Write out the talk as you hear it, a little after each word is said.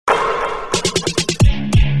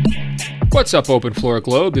What's up, Open Floor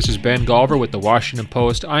Globe? This is Ben Golliver with the Washington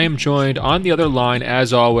Post. I am joined on the other line,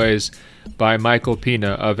 as always, by Michael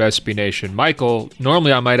Pina of SB Nation. Michael,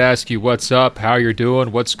 normally I might ask you what's up, how you're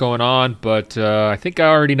doing, what's going on, but I think I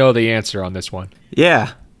already know the answer on this one.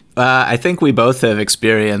 Yeah, I think we both have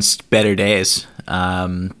experienced better days.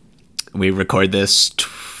 We record this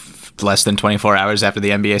less than 24 hours after the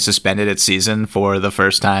NBA suspended its season for the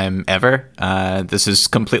first time ever. This is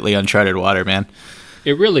completely uncharted water, man.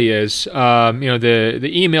 It really is. The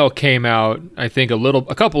email came out, I think,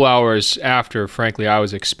 a couple hours after, frankly, I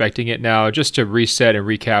was expecting it. Now, just to reset and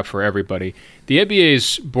recap for everybody, the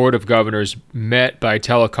NBA's Board of Governors met by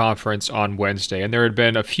teleconference on Wednesday, and there had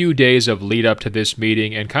been a few days of lead up to this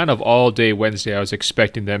meeting, and kind of all day Wednesday, I was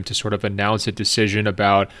expecting them to sort of announce a decision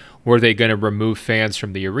about were they going to remove fans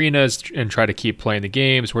from the arenas and try to keep playing the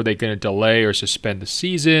games? Were they going to delay or suspend the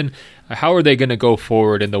season? How are they going to go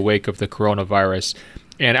forward in the wake of the coronavirus?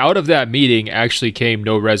 And out of that meeting actually came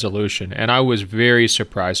no resolution, and I was very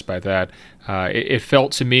surprised by that. It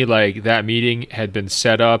felt to me like that meeting had been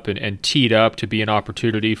set up and teed up to be an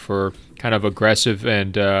opportunity for kind of aggressive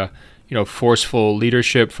and forceful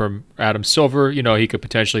leadership from Adam Silver. He could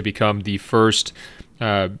potentially become the first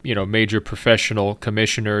major professional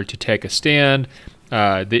commissioner to take a stand.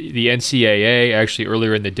 The NCAA actually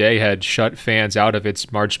earlier in the day had shut fans out of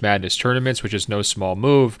its March Madness tournaments, which is no small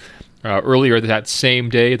move. Earlier that same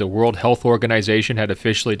day, the World Health Organization had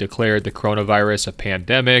officially declared the coronavirus a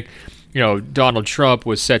pandemic. Donald Trump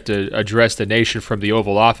was set to address the nation from the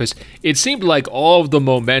Oval Office. It seemed like all of the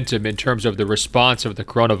momentum in terms of the response of the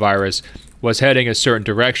coronavirus was heading a certain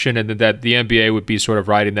direction, and that the NBA would be sort of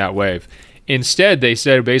riding that wave. Instead, they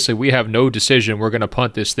said basically, we have no decision. We're going to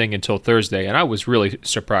punt this thing until Thursday. And I was really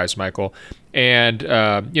surprised, Michael. And,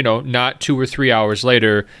 not 2 or 3 hours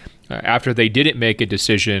later, after they didn't make a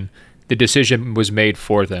decision, the decision was made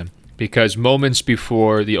for them. Because moments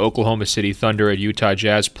before the Oklahoma City Thunder and Utah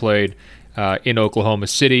Jazz played in Oklahoma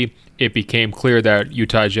City, it became clear that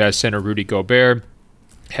Utah Jazz center Rudy Gobert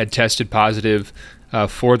had tested positive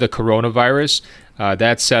for the coronavirus.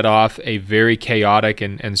 That set off a very chaotic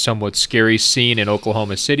and somewhat scary scene in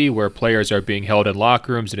Oklahoma City where players are being held in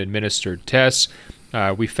locker rooms and administered tests.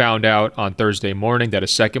 We found out on Thursday morning that a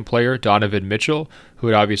second player, Donovan Mitchell, who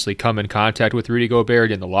had obviously come in contact with Rudy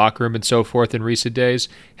Gobert in the locker room and so forth in recent days,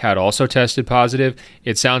 had also tested positive.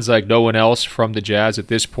 It sounds like no one else from the Jazz at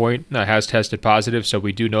this point has tested positive, so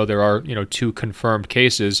we do know there are 2 confirmed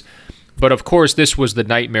cases. But of course, this was the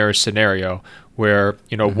nightmare scenario where,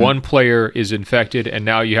 one player is infected and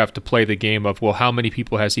now you have to play the game of, well, how many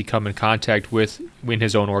people has he come in contact with in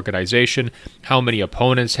his own organization? How many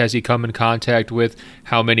opponents has he come in contact with?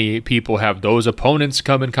 How many people have those opponents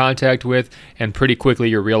come in contact with? And pretty quickly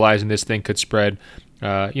you're realizing this thing could spread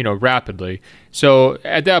rapidly. So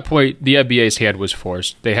at that point, the NBA's hand was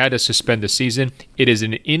forced. They had to suspend the season. It is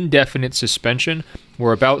an indefinite suspension.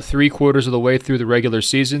 We're about 3/4 of the way through the regular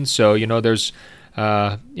season. So, there's,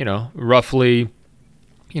 roughly,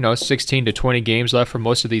 16 to 20 games left for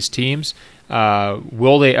most of these teams.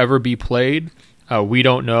 Will they ever be played? We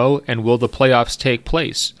don't know. And will the playoffs take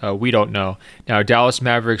place? We don't know. Now, Dallas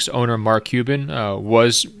Mavericks owner Mark Cuban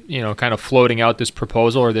was, kind of floating out this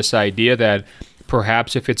proposal or this idea that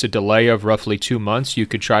perhaps if it's a delay of roughly 2 months, you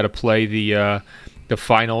could try to play the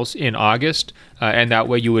finals in August, and that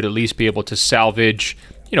way you would at least be able to salvage,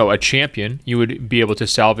 a champion. You would be able to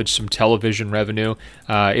salvage some television revenue.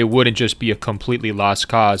 It wouldn't just be a completely lost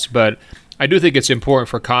cause. But I do think it's important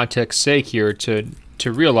for context's sake here to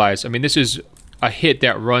realize, this is a hit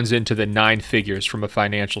that runs into the 9 figures from a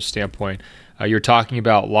financial standpoint. You're talking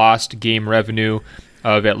about lost game revenue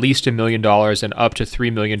of at least $1 million and up to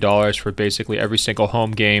 $3 million for basically every single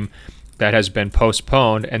home game that has been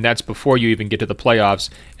postponed, and that's before you even get to the playoffs,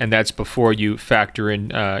 and that's before you factor in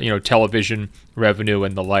television revenue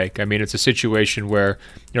and the like. It's a situation where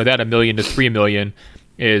that $1 million to $3 million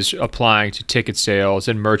is applying to ticket sales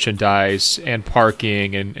and merchandise and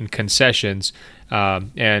parking and concessions,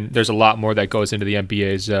 and there's a lot more that goes into the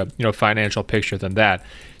NBA's financial picture than that.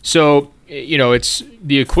 So it's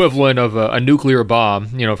the equivalent of a nuclear bomb,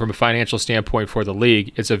 from a financial standpoint for the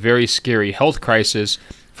league. It's a very scary health crisis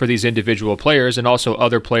for these individual players and also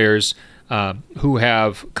other players who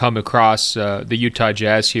have come across the Utah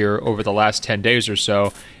Jazz here over the last 10 days or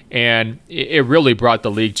so. And it really brought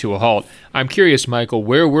the league to a halt. I'm curious, Michael,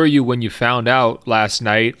 where were you when you found out last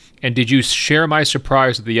night? And did you share my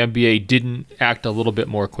surprise that the NBA didn't act a little bit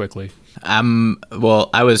more quickly? Well,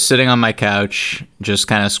 I was sitting on my couch, just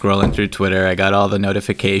kind of scrolling through Twitter. I got all the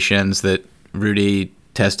notifications that Rudy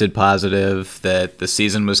tested positive, that the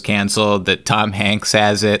season was canceled, that Tom Hanks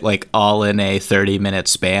has it, like all in a 30-minute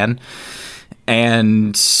span.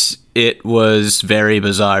 And it was very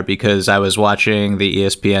bizarre because I was watching the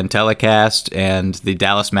ESPN telecast and the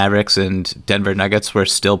Dallas Mavericks and Denver Nuggets were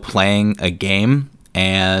still playing a game,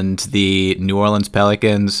 and the New Orleans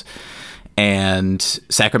Pelicans and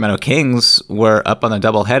Sacramento Kings were up on a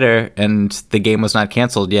doubleheader, and the game was not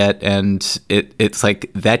canceled yet. And it's like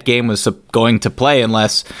that game was going to play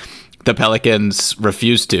unless the Pelicans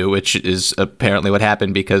refused to, which is apparently what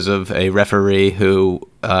happened because of a referee who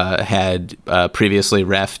had previously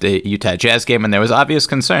reffed a Utah Jazz game, and there was obvious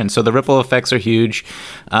concern. So the ripple effects are huge.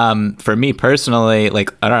 For me personally,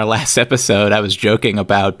 like on our last episode, I was joking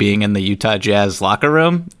about being in the Utah Jazz locker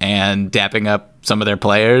room and dapping up some of their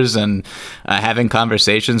players and having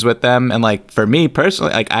conversations with them. And like for me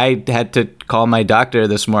personally, like I had to call my doctor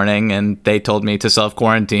this morning, and they told me to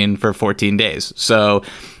self-quarantine for 14 days. So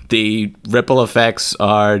the ripple effects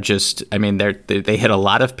are just, I mean, they hit a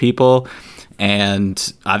lot of people,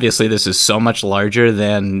 and obviously this is so much larger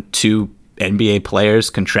than two NBA players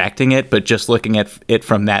contracting it, but just looking at it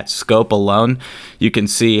from that scope alone, you can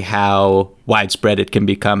see how widespread it can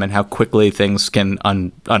become and how quickly things can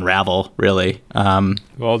unravel, really.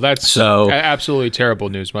 Well, that's absolutely terrible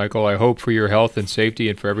news, Michael. I hope for your health and safety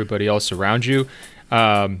and for everybody else around you.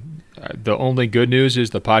 The only good news is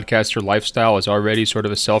the podcaster lifestyle is already sort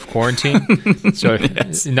of a self-quarantine. So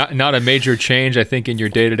yes. not a major change, I think, in your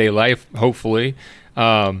day-to-day life, hopefully.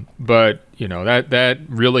 But, you know, that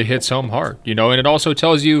really hits home hard, you know, and it also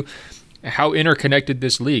tells you how interconnected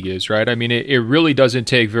this league is, right? I mean, it really doesn't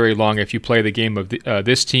take very long if you play the game of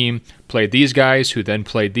this team, played these guys, who then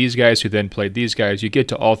played these guys, who then played these guys. You get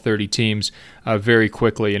to all 30 teams very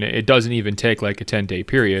quickly, and it doesn't even take like a 10-day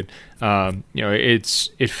period. You know,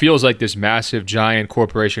 it feels like this massive, giant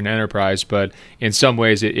corporation enterprise, but in some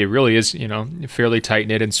ways it really is, you know, fairly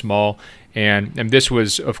tight-knit and small. And this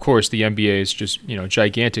was, of course, the NBA's just, you know,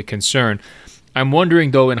 gigantic concern. I'm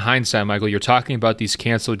wondering, though, in hindsight, Michael, you're talking about these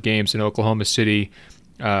canceled games in Oklahoma City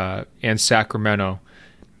and Sacramento.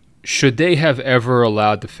 Should they have ever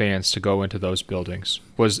allowed the fans to go into those buildings?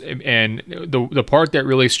 And the part that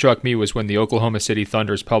really struck me was when the Oklahoma City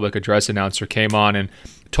Thunder's public address announcer came on and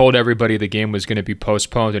told everybody the game was going to be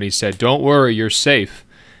postponed, and he said, "Don't worry, you're safe."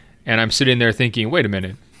 And I'm sitting there thinking, wait a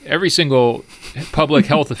minute. Every single public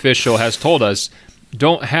health official has told us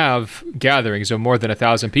don't have gatherings of more than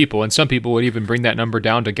 1,000 people, and some people would even bring that number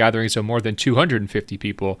down to gatherings of more than 250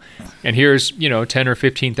 people. And here's, you know, 10 or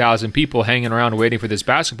 15,000 people hanging around waiting for this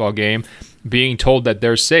basketball game, being told that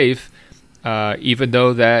they're safe, even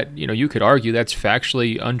though that, you know, you could argue that's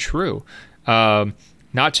factually untrue.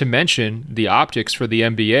 Not to mention the optics for the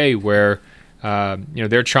NBA, where you know,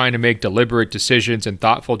 they're trying to make deliberate decisions and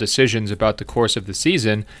thoughtful decisions about the course of the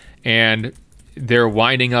season, and they're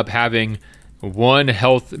winding up having one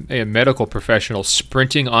health and medical professional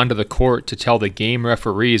sprinting onto the court to tell the game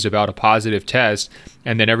referees about a positive test,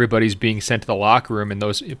 and then everybody's being sent to the locker room, and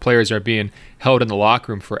those players are being held in the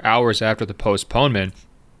locker room for hours after the postponement.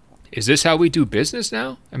 Is this how we do business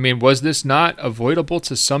now? I mean, was this not avoidable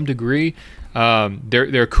to some degree?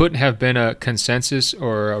 There couldn't have been a consensus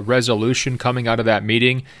or a resolution coming out of that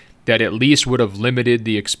meeting that at least would have limited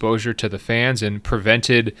the exposure to the fans and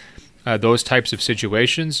prevented those types of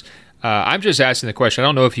situations. I'm just asking the question. I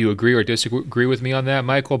don't know if you agree or disagree with me on that,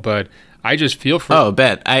 Michael, but I just feel for... Oh,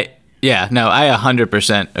 bet. I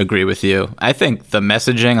 100% agree with you. I think the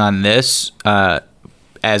messaging on this,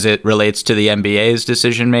 as it relates to the NBA's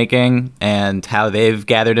decision-making and how they've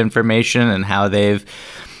gathered information and how they've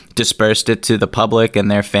dispersed it to the public and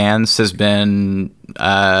their fans, has been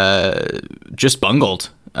just bungled,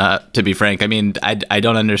 to be frank. I mean, I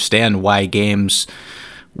don't understand why games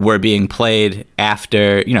were being played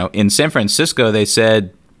after, you know, in San Francisco, they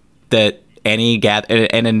said that and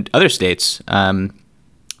in other states,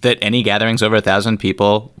 that any gatherings over 1,000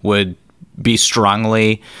 people would be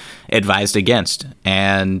strongly advised against.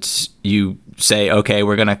 And you say, okay,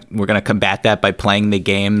 we're gonna combat that by playing the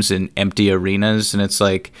games in empty arenas, and it's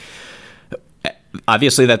like,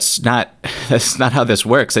 obviously that's not how this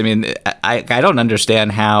works. I mean, I don't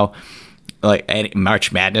understand how, like, any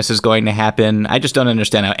March Madness is going to happen. I just don't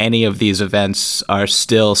understand how any of these events are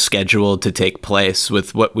still scheduled to take place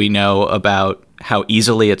with what we know about how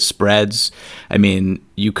easily it spreads. I mean,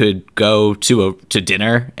 you could go to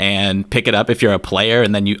dinner and pick it up if you're a player,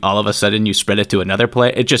 and then you all of a sudden you spread it to another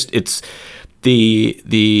player. It's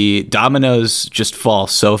the dominoes just fall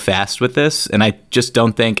so fast with this, and I just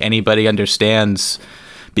don't think anybody understands,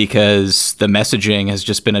 because the messaging has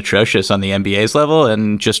just been atrocious on the NBA's level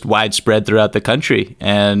and just widespread throughout the country.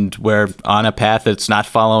 And we're on a path that's not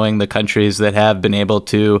following the countries that have been able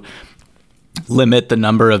to limit the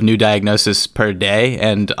number of new diagnoses per day,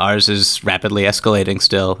 and ours is rapidly escalating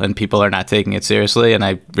still, and people are not taking it seriously, and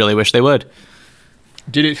I really wish they would.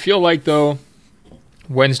 Did it feel like, though,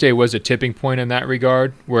 Wednesday was a tipping point in that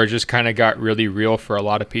regard, where it just kind of got really real for a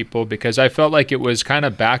lot of people? Because I felt like it was kind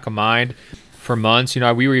of back of mind for months.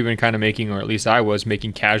 We were even kind of making, or at least I was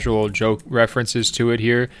making, casual joke references to it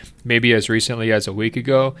here, maybe as recently as a week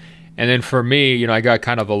ago. And then for me, I got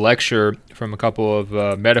kind of a lecture from a couple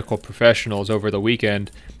of medical professionals over the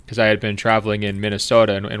weekend, because I had been traveling in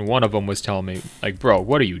Minnesota, and one of them was telling me, like, bro,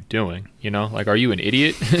 what are you doing? Like, are you an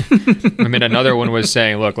idiot? I mean, another one was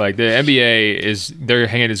saying, look, like, the NBA their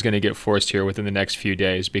hand is going to get forced here within the next few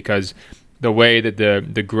days, because the way that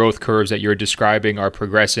the growth curves that you're describing are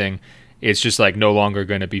progressing, it's just like no longer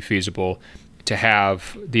going to be feasible to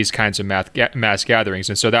have these kinds of mass gatherings.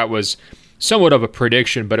 And so that was somewhat of a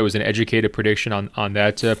prediction, but it was an educated prediction on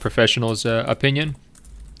that professional's opinion.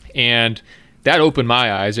 And that opened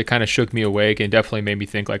my eyes. It kind of shook me awake and definitely made me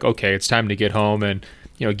think, like, okay, it's time to get home and,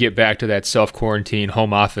 get back to that self-quarantine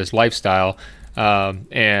home office lifestyle,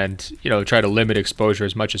 and, try to limit exposure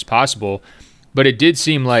as much as possible. But it did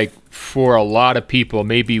seem like for a lot of people,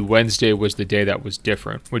 maybe Wednesday was the day that was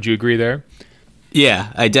different. Would you agree there?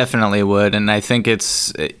 Yeah, I definitely would. And I think it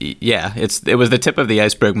was the tip of the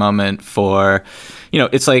iceberg moment for,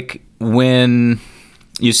 it's like when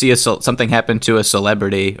you see something happen to a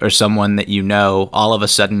celebrity or someone that all of a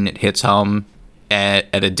sudden it hits home at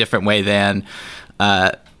a different way than,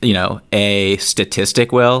 a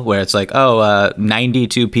statistic will, where it's like,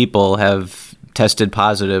 92 people have tested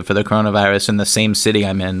positive for the coronavirus in the same city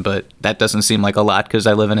I'm in, but that doesn't seem like a lot because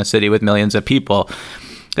I live in a city with millions of people.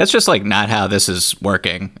 That's just like not how this is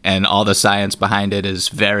working, and all the science behind it is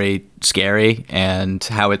very scary, and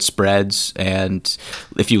how it spreads. And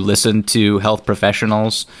if you listen to health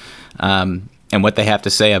professionals and what they have to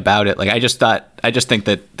say about it, like I just think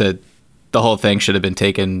that the whole thing should have been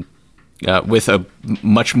taken with a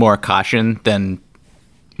much more caution than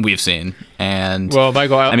we've seen. And well,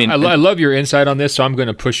 Michael, I love your insight on this, so I'm going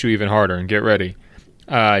to push you even harder, and get ready.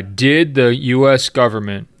 Did the U.S.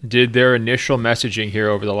 government, did their initial messaging here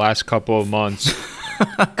over the last couple of months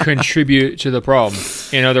contribute to the problem?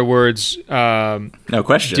 In other words, no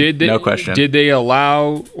question. Did they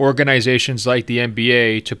allow organizations like the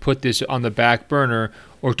NBA to put this on the back burner,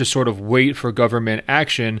 or to sort of wait for government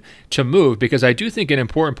action to move? Because I do think an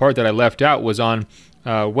important part that I left out was on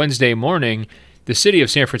Wednesday morning. The city of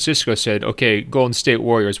San Francisco said, okay, Golden State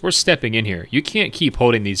Warriors, we're stepping in here. You can't keep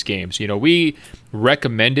holding these games. We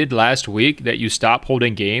recommended last week that you stop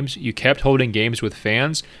holding games. You kept holding games with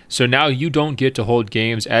fans. So now you don't get to hold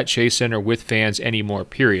games at Chase Center with fans anymore,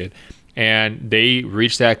 period. And they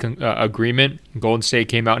reached that agreement. Golden State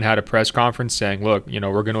came out and had a press conference saying, look,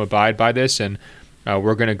 we're going to abide by this, and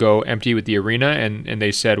we're going to go empty with the arena. And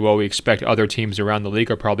they said, well, we expect other teams around the league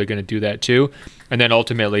are probably going to do that too. And then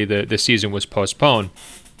ultimately the season was postponed.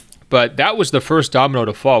 But that was the first domino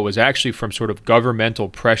to fall, was actually from sort of governmental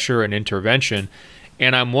pressure and intervention.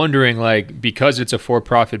 And I'm wondering, like, because it's a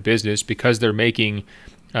for-profit business, because they're making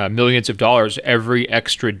millions of dollars every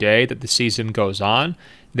extra day that the season goes on,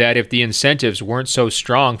 that if the incentives weren't so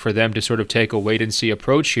strong for them to sort of take a wait-and-see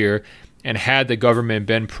approach here, and had the government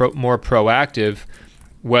been more proactive,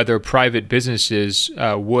 whether private businesses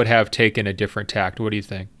would have taken a different tact. What do you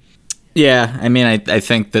think? Yeah, I mean, I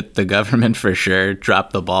think that the government for sure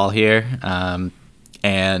dropped the ball here.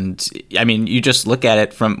 And I mean, you just look at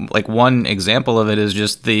it from, like, one example of it is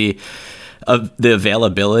just the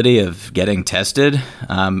availability of getting tested.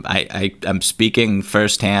 I'm speaking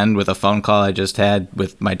firsthand with a phone call I just had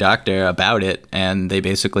with my doctor about it, and they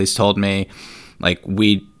basically told me, like,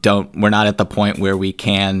 we're not at the point where we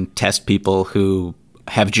can test people who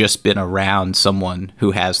have just been around someone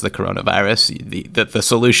who has the coronavirus. The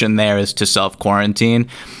solution there is to self-quarantine.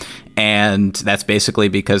 And that's basically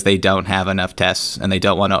because they don't have enough tests and they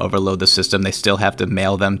don't want to overload the system. They still have to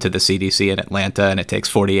mail them to the CDC in Atlanta, and it takes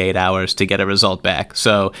 48 hours to get a result back.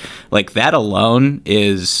 So, like, that alone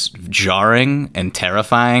is jarring and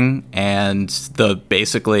terrifying. And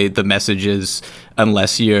basically the message is,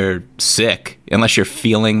 unless you're sick, unless you're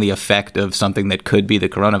feeling the effect of something that could be the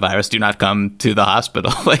coronavirus, do not come to the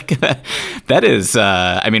hospital. Like, that is,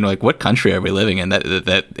 I mean, like, what country are we living in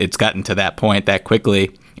that it's gotten to that point that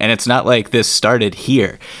quickly? And it's not like this started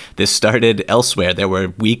here. This started elsewhere. There were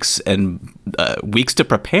weeks and weeks to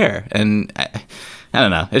prepare. And I don't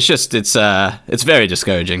know. It's just, it's very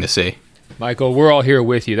discouraging to see. Michael, we're all here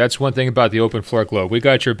with you. That's one thing about the Open Floor Globe. We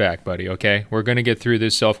got your back, buddy, okay? We're going to get through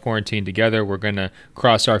this self-quarantine together. We're going to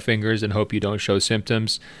cross our fingers and hope you don't show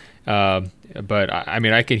symptoms. But, I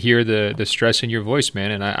mean, I can hear the stress in your voice, man,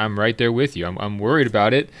 and I'm right there with you. I'm worried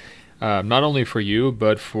about it, not only for you,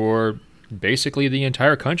 but for basically the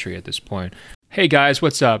entire country at this point. Hey, guys,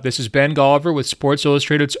 what's up? This is Ben Golliver with Sports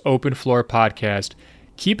Illustrated's Open Floor Podcast.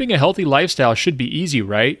 Keeping a healthy lifestyle should be easy,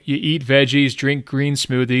 right? You eat veggies, drink green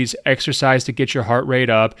smoothies, exercise to get your heart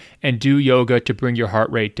rate up, and do yoga to bring your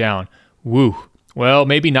heart rate down. Woo. Well,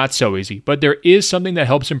 maybe not so easy, but there is something that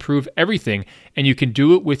helps improve everything, and you can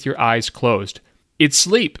do it with your eyes closed. It's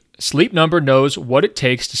sleep. Sleep Number knows what it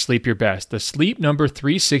takes to sleep your best. The Sleep Number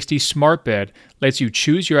 360 Smart Bed lets you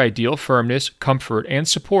choose your ideal firmness, comfort, and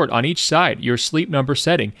support on each side, your Sleep Number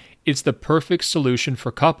setting. It's the perfect solution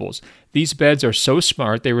for couples. These beds are so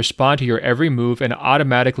smart, they respond to your every move and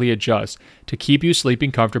automatically adjust to keep you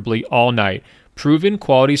sleeping comfortably all night. Proven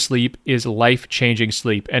quality sleep is life-changing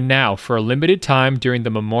sleep. And now, for a limited time during the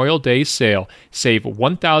Memorial Day sale, save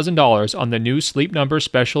 $1,000 on the new Sleep Number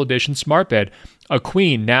Special Edition Smart Bed, a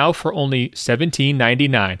queen now for only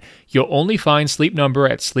 $17.99. You'll only find Sleep Number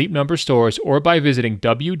at Sleep Number stores or by visiting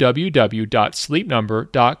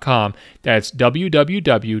www.sleepnumber.com. That's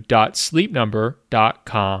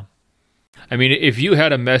www.sleepnumber.com. I mean, if you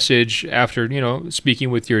had a message after, speaking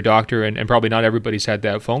with your doctor, and probably not everybody's had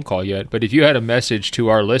that phone call yet, but if you had a message to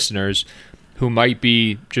our listeners who might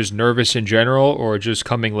be just nervous in general or just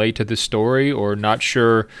coming late to the story or not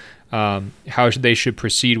sure how they should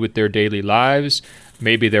proceed with their daily lives,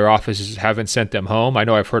 maybe their offices haven't sent them home. I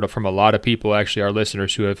know I've heard from a lot of people, actually, our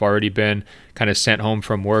listeners, who have already been kind of sent home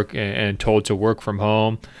from work and told to work from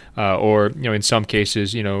home. Or in some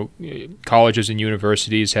cases, colleges and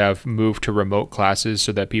universities have moved to remote classes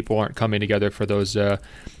so that people aren't coming together for those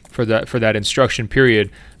for that instruction period.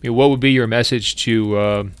 I mean, what would be your message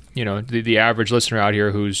to the average listener out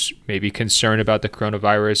here who's maybe concerned about the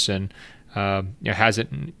coronavirus and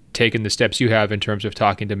hasn't taken the steps you have in terms of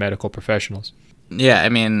talking to medical professionals? Yeah, I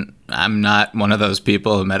mean, I'm not one of those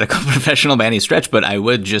people, a medical professional by any stretch, but I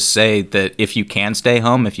would just say that if you can stay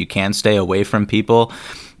home, if you can stay away from people,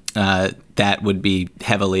 that would be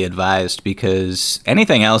heavily advised, because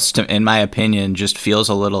anything else, in my opinion, just feels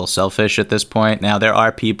a little selfish at this point. Now, there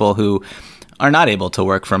are people who are not able to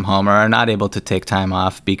work from home or are not able to take time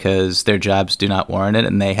off because their jobs do not warrant it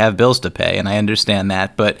and they have bills to pay, and I understand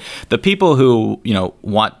that. But the people who,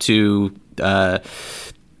 want to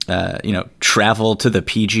travel to the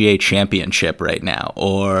PGA Championship right now,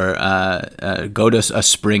 or go to a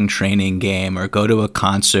spring training game, or go to a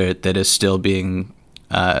concert that is still being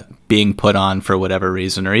put on for whatever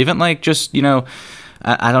reason, or even like just,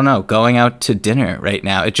 I don't know, going out to dinner right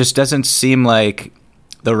now. It just doesn't seem like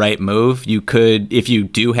the right move. You could, if you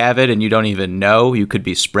do have it and you don't even know, you could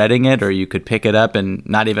be spreading it, or you could pick it up and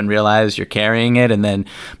not even realize you're carrying it and then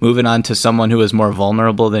moving on to someone who is more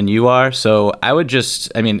vulnerable than you are. So I would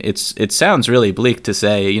just, it sounds really bleak to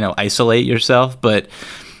say, isolate yourself, but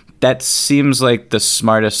that seems like the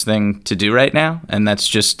smartest thing to do right now. And that's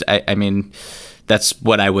just, that's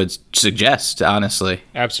what I would suggest, honestly.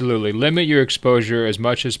 Absolutely. Limit your exposure as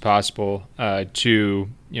much as possible to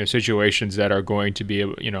situations that are going to be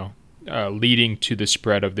leading to the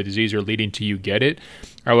spread of the disease or leading to you get it.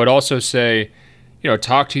 I would also say,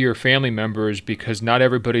 talk to your family members, because not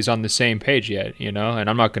everybody's on the same page yet, and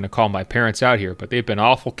I'm not going to call my parents out here, but they've been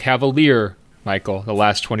awful cavalier, Michael, the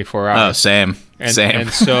last 24 hours. Oh, same. And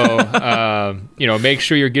so, make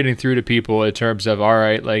sure you're getting through to people in terms of, all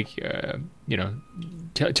right,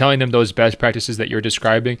 telling them those best practices that you're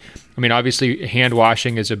describing. I mean, obviously, hand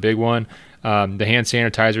washing is a big one. The hand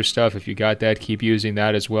sanitizer stuff, if you got that, keep using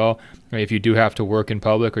that as well. If you do have to work in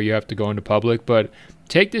public or you have to go into public, but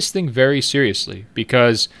take this thing very seriously,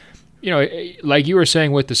 because, like you were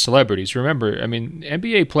saying with the celebrities, remember,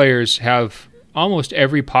 NBA players have almost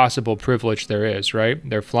every possible privilege there is, right?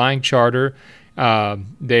 They're flying charter.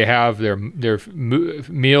 They have their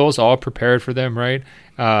meals all prepared for them, right?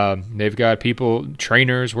 They've got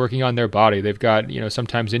trainers working on their body. They've got,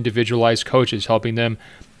 sometimes individualized coaches helping them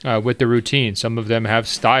with the routine. Some of them have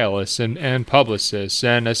stylists and publicists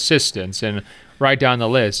and assistants and right down the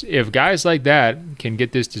list. If guys like that can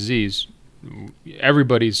get this disease,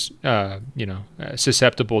 everybody's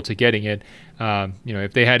susceptible to getting it.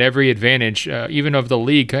 If they had every advantage, even of the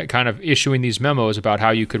league kind of issuing these memos about how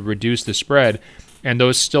you could reduce the spread, and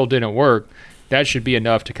those still didn't work, that should be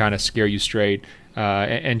enough to kind of scare you straight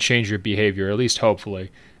and change your behavior, at least hopefully.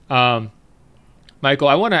 Michael,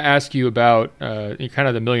 I want to ask you about kind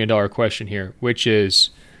of the $1 million question here, which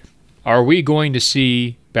is, are we going to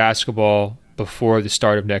see basketball before the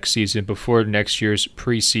start of next season, before next year's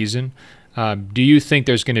preseason. Do you think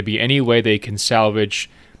there's going to be any way they can salvage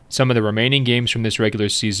some of the remaining games from this regular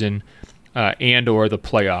season and or the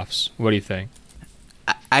playoffs? What do you think?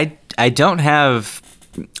 I don't have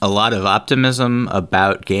a lot of optimism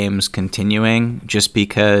about games continuing, just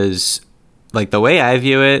because, like, the way I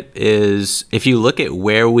view it is, if you look at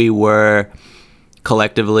where we were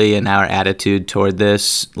collectively in our attitude toward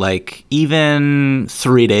this, like even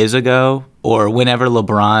 3 days ago, or whenever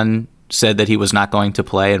LeBron said that he was not going to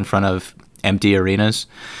play in front of empty arenas,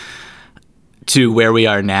 to where we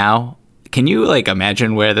are now, can you like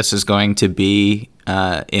imagine where this is going to be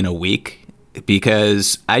in a week?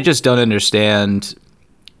 Because I just don't understand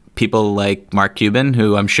people like Mark Cuban,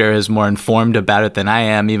 who I'm sure is more informed about it than I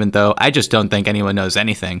am, even though I just don't think anyone knows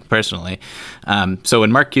anything personally. So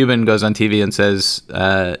when Mark Cuban goes on TV and says,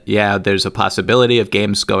 yeah, there's a possibility of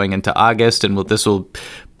games going into August and this will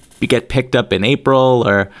get picked up in April,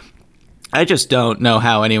 or I just don't know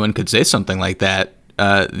how anyone could say something like that.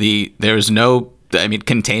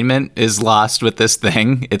 Containment is lost with this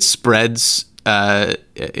thing. It spreads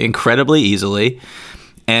incredibly easily,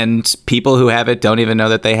 and people who have it don't even know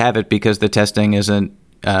that they have it because the testing isn't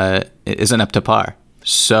up to par.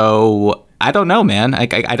 So I don't know, man. I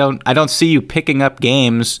don't see you picking up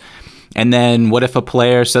games, and then what if a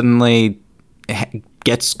player suddenly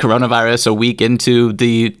gets coronavirus a week into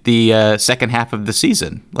the second half of the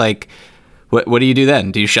season? Like, what do you do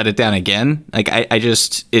then? Do you shut it down again? Like,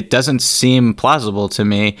 it doesn't seem plausible to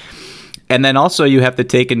me. And then also you have to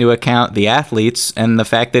take into account the athletes and the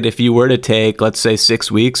fact that if you were to take, let's say, 6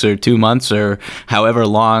 weeks or 2 months or however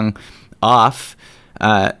long off,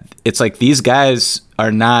 it's like these guys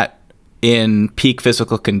are not in peak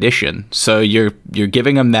physical condition. So you're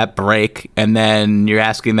giving them that break, and then you're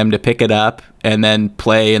asking them to pick it up and then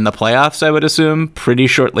play in the playoffs, I would assume, pretty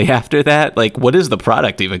shortly after that. Like, what is the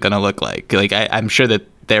product even going to look like? Like, I'm sure that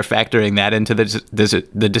they're factoring that into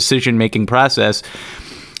the decision-making process.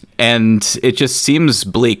 And it just seems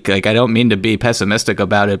bleak. Like, I don't mean to be pessimistic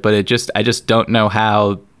about it, but I just don't know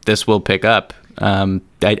how this will pick up.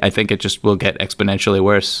 I think it just will get exponentially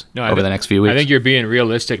worse over the next few weeks. I think you're being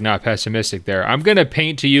realistic, not pessimistic there. I'm going to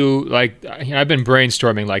paint to you, like, I've been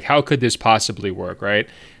brainstorming, like, how could this possibly work, right?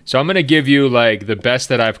 So I'm going to give you, like, the best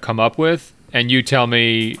that I've come up with, and you tell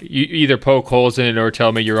me, you either poke holes in it or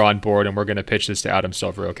tell me you're on board, and we're going to pitch this to Adam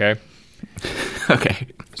Silver, okay? Okay.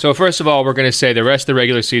 So first of all, we're going to say the rest of the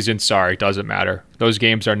regular season, sorry, doesn't matter. Those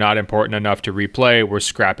games are not important enough to replay. We're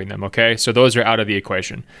scrapping them, okay? So those are out of the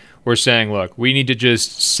equation. We're saying, look, we need to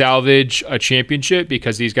just salvage a championship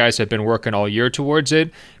because these guys have been working all year towards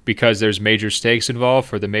it, because there's major stakes involved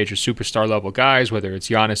for the major superstar level guys, whether it's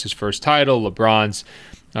Giannis's first title, LeBron's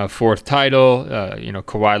fourth title,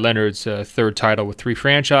 Kawhi Leonard's third title with 3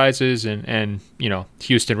 franchises, and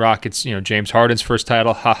Houston Rockets, James Harden's first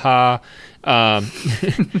title, haha.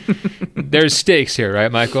 There's stakes here,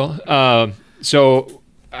 right, Michael? So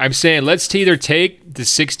I'm saying let's either take the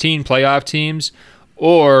 16 playoff teams,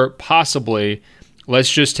 or possibly let's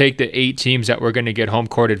just take the 8 teams that we're going to get home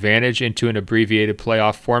court advantage into an abbreviated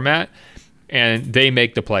playoff format, and they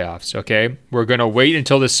make the playoffs, okay? We're going to wait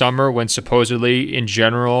until the summer when supposedly, in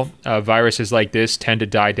general, viruses like this tend to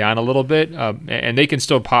die down a little bit, and they can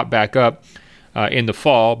still pop back up in the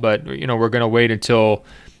fall, but, we're going to wait until,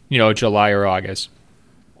 July or August.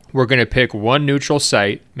 We're going to pick one neutral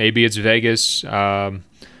site. Maybe it's Vegas.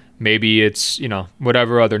 Maybe it's,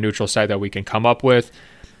 whatever other neutral site that we can come up with.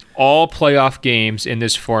 All playoff games in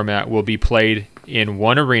this format will be played in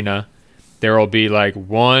one arena. There will be like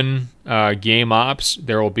one game ops.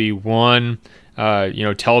 There will be one,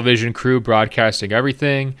 television crew broadcasting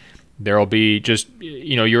everything. There will be just,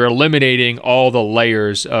 you're eliminating all the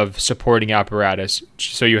layers of supporting apparatus.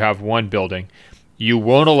 So you have one building. You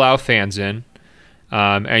won't allow fans in,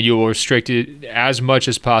 and you will restrict it as much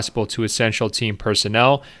as possible to essential team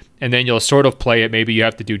personnel. And then you'll sort of play it. Maybe you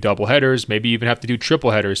have to do double headers. Maybe you even have to do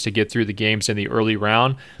triple headers to get through the games in the early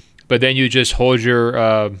round. But then you just hold your,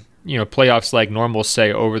 playoffs like normal,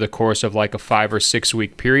 say, over the course of like a 5 or 6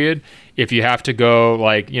 week period. If you have to go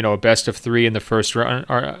like, a best of 3 in the first round,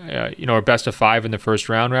 or, a best of 5 in the first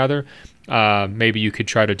round, rather, maybe you could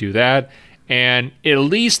try to do that. And at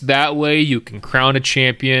least that way you can crown a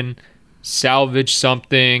champion, salvage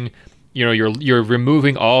something. You're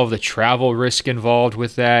removing all of the travel risk involved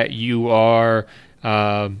with that. You are,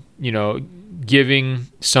 giving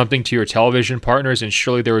something to your television partners, and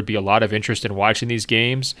surely there would be a lot of interest in watching these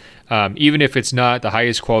games. Even if it's not the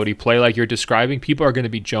highest quality play like you're describing, people are going to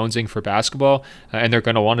be jonesing for basketball, and they're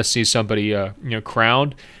going to want to see somebody,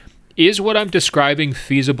 crowned. Is what I'm describing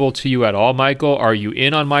feasible to you at all, Michael? Are you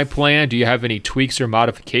in on my plan? Do you have any tweaks or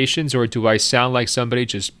modifications, or do I sound like somebody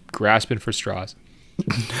just grasping for straws?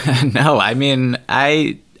 No, I mean,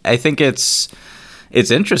 I think it's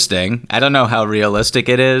interesting. I don't know how realistic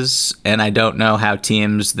it is, and I don't know how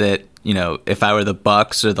teams that, if I were the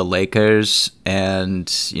Bucks or the Lakers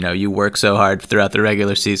and, you work so hard throughout the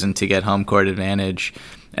regular season to get home court advantage,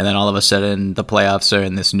 and then all of a sudden the playoffs are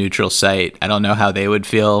in this neutral site. I don't know how they would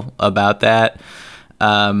feel about that.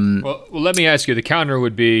 Well, let me ask you. The counter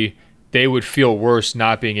would be they would feel worse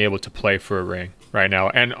not being able to play for a ring right now.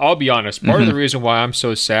 And I'll be honest, part of the reason why I'm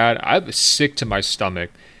so sad, I'm sick to my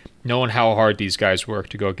stomach knowing how hard these guys work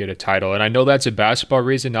to go get a title. And I know that's a basketball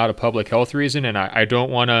reason, not a public health reason. And I don't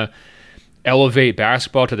want to elevate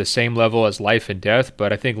basketball to the same level as life and death,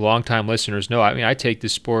 but I think longtime listeners know, I take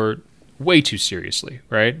this sport way too seriously,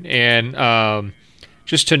 right? And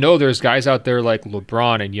just to know there's guys out there like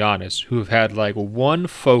LeBron and Giannis who've had like one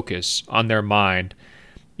focus on their mind,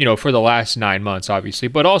 for the last 9 months, obviously,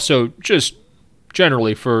 but also just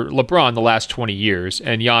generally for LeBron the last 20 years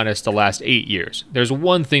and Giannis the last 8 years. There's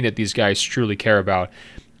one thing that these guys truly care about,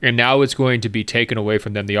 and now it's going to be taken away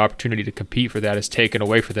from them. The opportunity to compete for that is taken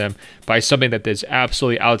away from them by something that is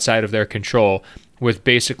absolutely outside of their control with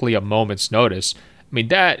basically a moment's notice.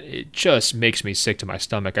 It just makes me sick to my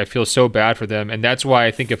stomach. I feel so bad for them, and that's why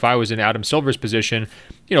I think if I was in Adam Silver's position,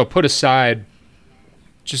 put aside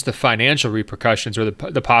just the financial repercussions or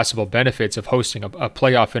the possible benefits of hosting a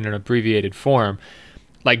playoff in an abbreviated form,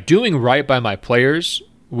 like doing right by my players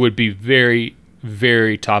would be very,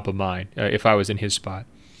 very top of mind if I was in his spot.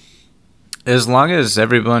 As long as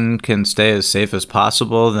everyone can stay as safe as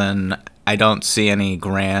possible, then I don't see any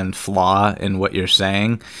grand flaw in what you're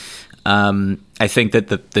saying. I think that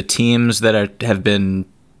the teams that have been,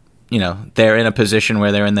 they're in a position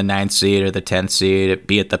where they're in the 9th seed or the 10th seed,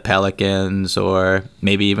 be it the Pelicans or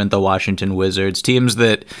maybe even the Washington Wizards, teams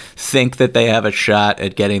that think that they have a shot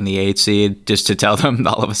at getting the 8th seed, just to tell them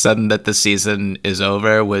all of a sudden that the season is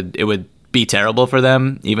over, it would be terrible for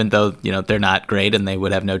them, even though, they're not great and they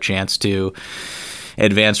would have no chance to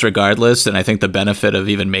advance regardless. And I think the benefit of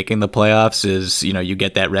even making the playoffs is, you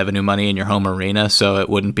get that revenue money in your home arena, so it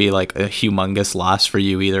wouldn't be like a humongous loss for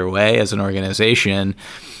you either way as an organization.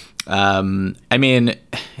 I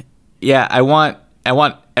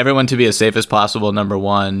want everyone to be as safe as possible, number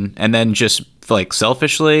one, and then just like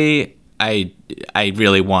selfishly, I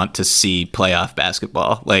really want to see playoff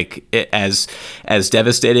basketball. Like as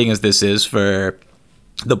devastating as this is for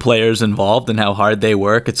the players involved and how hard they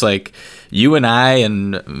work, it's like you and I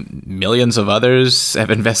and millions of others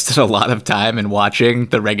have invested a lot of time in watching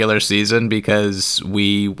the regular season because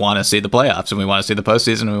we want to see the playoffs and we want to see the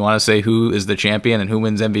postseason and we want to say who is the champion and who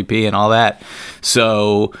wins MVP and all that.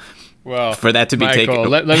 So Well, for that to be Michael, taken.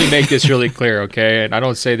 Let me make this really clear, okay? And I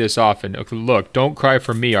don't say this often. Look, don't cry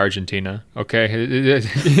for me, Argentina, okay?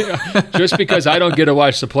 Just because I don't get to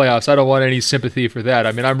watch the playoffs, I don't want any sympathy for that.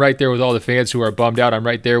 I'm right there with all the fans who are bummed out. I'm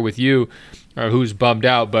right there with you, who's bummed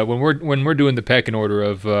out. But when we're doing the pecking order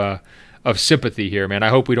of sympathy here, man, I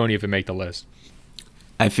hope we don't even make the list.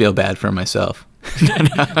 I feel bad for myself.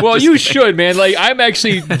 Well, you should, man. Like, I'm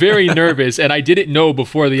actually very nervous, and I didn't know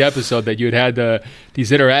before the episode that you'd had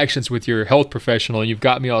these interactions with your health professional, and you've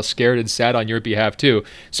got me all scared and sad on your behalf too.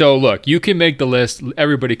 So, look, you can make the list.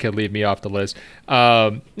 Everybody can leave me off the list.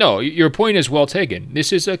 No, your point is well taken.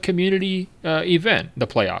 This is a community event, the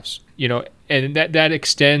playoffs, and that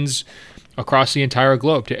extends across the entire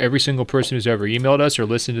globe to every single person who's ever emailed us or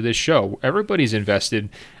listened to this show. Everybody's invested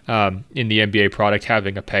in the NBA product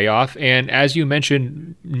having a payoff. And as you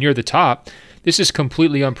mentioned near the top, this is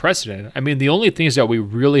completely unprecedented. The only things that we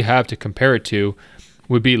really have to compare it to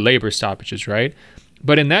would be labor stoppages, right?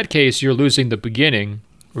 But in that case, you're losing the beginning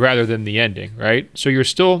rather than the ending, right? So you're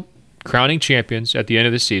still crowning champions at the end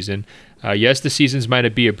of the season. Yes, the seasons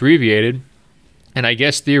might be abbreviated, and I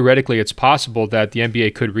guess theoretically it's possible that the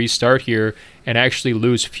NBA could restart here and actually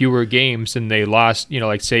lose fewer games than they lost,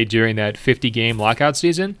 like say during that 50-game lockout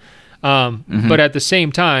season. But at the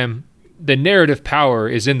same time, the narrative power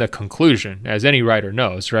is in the conclusion, as any writer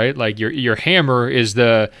knows, right? Like your hammer is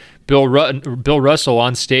the Bill Russell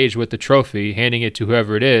on stage with the trophy, handing it to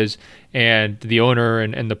whoever it is, and the owner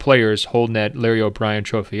and the players holding that Larry O'Brien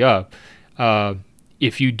trophy up.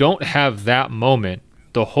 If you don't have that moment,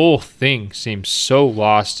 the whole thing seems so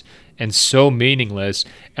lost and so meaningless.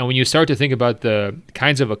 And when you start to think about the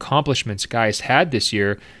kinds of accomplishments guys had this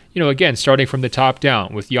year, again, starting from the top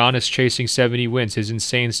down, with Giannis chasing 70 wins, his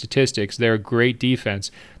insane statistics, their great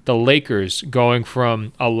defense. The Lakers going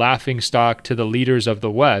from a laughingstock to the leaders of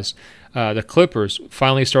the West. The Clippers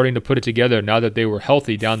finally starting to put it together now that they were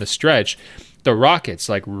healthy down the stretch. The Rockets,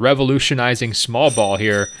 like, revolutionizing small ball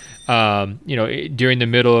here, during the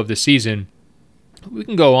middle of the season. We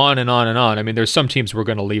can go on and on and on. I mean, there's some teams we're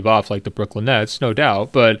going to leave off, like the Brooklyn Nets, no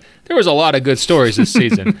doubt, but there was a lot of good stories this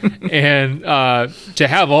season. And to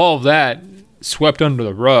have all of that swept under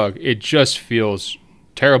the rug, it just feels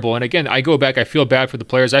terrible. And again, I go back, I feel bad for the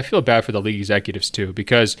players. I feel bad for the league executives too,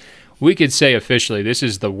 because we could say officially this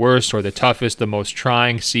is the worst or the toughest, the most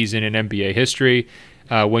trying season in NBA history.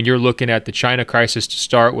 When you're looking at the China crisis to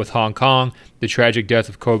start with Hong Kong, the tragic death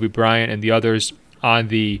of Kobe Bryant and the others on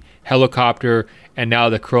the helicopter, and now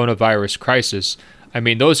the coronavirus crisis. I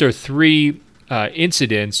mean, those are three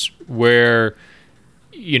incidents where,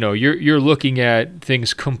 you're looking at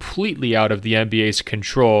things completely out of the NBA's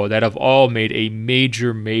control that have all made a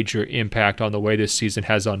major, major impact on the way this season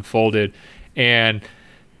has unfolded. And,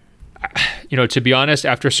 to be honest,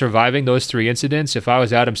 after surviving those three incidents, if I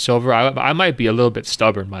was Adam Silver, I might be a little bit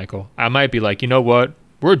stubborn, Michael. I might be like, you know what?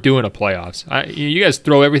 We're doing a playoffs. You guys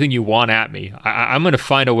throw everything you want at me. I'm going to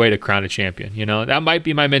find a way to crown a champion. That might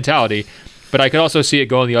be my mentality, but I could also see it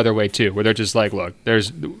going the other way too, where they're just like, look,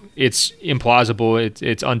 it's implausible.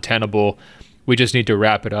 It's untenable. We just need to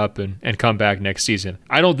wrap it up and come back next season.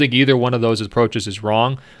 I don't think either one of those approaches is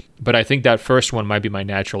wrong, but I think that first one might be my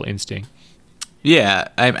natural instinct. Yeah.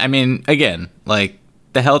 I mean, again, like,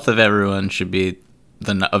 the health of everyone should be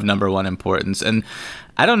of number one importance. And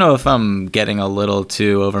I don't know if I'm getting a little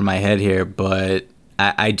too over my head here, but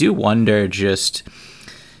I do wonder just,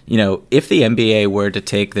 if the NBA were to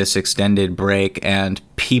take this extended break and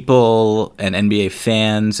people and NBA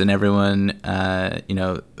fans and everyone,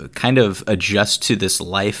 kind of adjust to this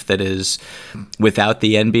life that is without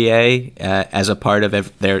the NBA as a part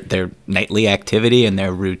of their nightly activity and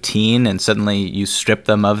their routine, and suddenly you strip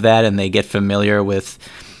them of that and they get familiar with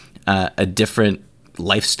a different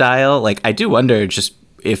lifestyle. Like, I do wonder just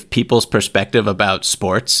if people's perspective about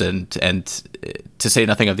sports and to say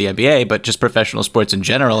nothing of the NBA, but just professional sports in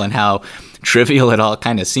general and how trivial it all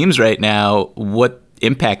kind of seems right now, what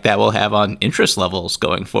impact that will have on interest levels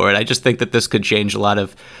going forward. I just think that this could change a lot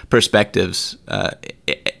of perspectives,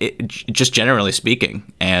 just generally speaking.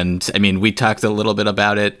 And I mean, we talked a little bit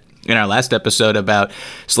about it in our last episode about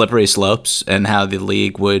slippery slopes and how the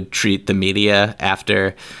league would treat the media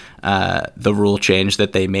after the rule change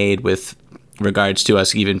that they made with regards to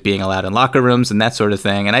us even being allowed in locker rooms and that sort of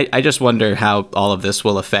thing. And I just wonder how all of this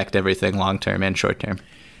will affect everything long-term and short-term.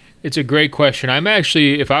 It's a great question. I'm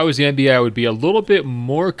actually, if I was the NBA, I would be a little bit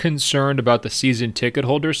more concerned about the season ticket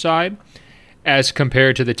holder side as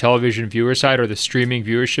compared to the television viewer side or the streaming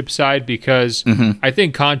viewership side, because I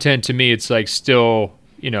think content, to me, it's like still,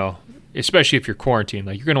 especially if you're quarantined,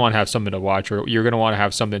 like, you're going to want to have something to watch, or you're going to want to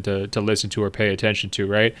have something to listen to or pay attention to,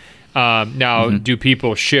 right? Now, do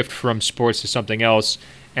people shift from sports to something else,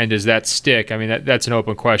 and does that stick? I mean, that's an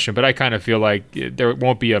open question, but I kind of feel like there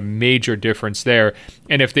won't be a major difference there.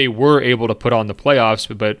 And if they were able to put on the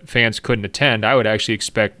playoffs, but fans couldn't attend, I would actually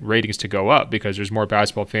expect ratings to go up because there's more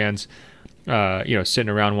basketball fans, sitting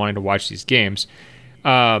around wanting to watch these games.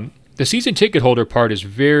 The season ticket holder part is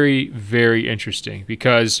very, very interesting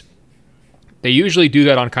because they usually do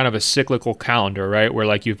that on kind of a cyclical calendar, right? Where,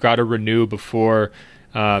 like, you've got to renew before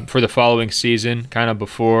for the following season, kind of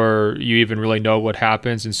before you even really know what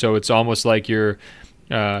happens. And so it's almost like you're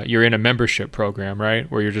in a membership program,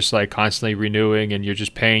 right? Where you're just like constantly renewing and you're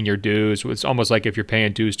just paying your dues. It's almost like if you're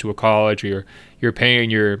paying dues to a college, or you're paying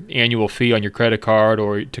your annual fee on your credit card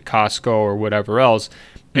or to Costco or whatever else,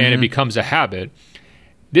 and it becomes a habit.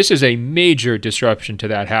 This is a major disruption to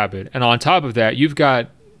that habit. And on top of that, you've got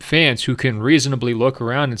fans who can reasonably look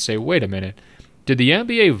around and say, wait a minute, did the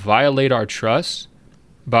NBA violate our trust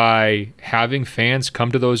by having fans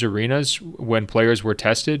come to those arenas when players were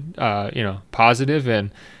tested, positive,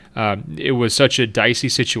 and it was such a dicey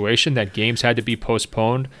situation that games had to be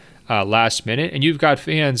postponed last minute? And you've got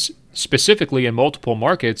fans specifically in multiple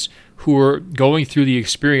markets who are going through the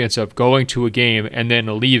experience of going to a game and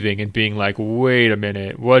then leaving and being like, wait a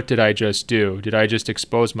minute, what did I just do? Did I just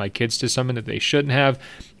expose my kids to something that they shouldn't have?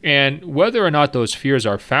 And whether or not those fears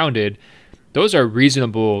are founded, those are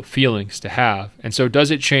reasonable feelings to have. And so does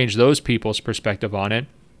it change those people's perspective on it?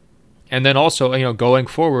 And then also, going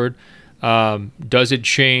forward, does it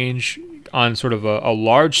change on sort of a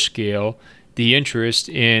large scale the interest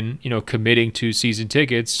in, committing to season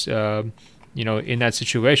tickets, in that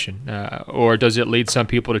situation? Or does it lead some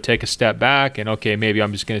people to take a step back and, okay, maybe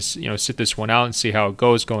I'm just going to, sit this one out and see how it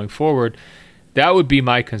goes going forward? That would be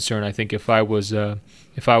my concern, I think, if I was a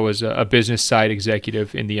business side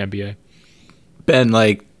executive in the NBA. Ben,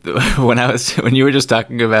 like when you were just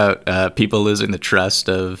talking about people losing the trust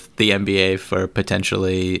of the NBA for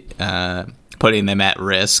potentially putting them at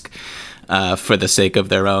risk for the sake of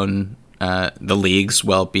their own the league's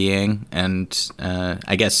well-being and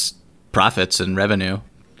I guess profits and revenue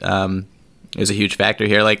is a huge factor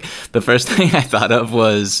here. Like the first thing I thought of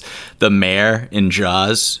was the mayor in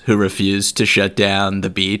Jaws who refused to shut down the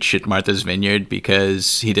beach at Martha's Vineyard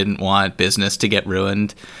because he didn't want business to get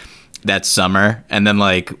ruined that summer. And then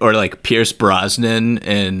or Pierce Brosnan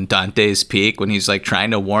in Dante's Peak when he's like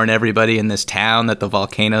trying to warn everybody in this town that the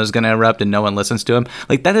volcano is going to erupt and no one listens to him.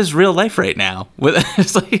 Like that is real life right now.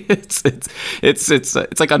 It's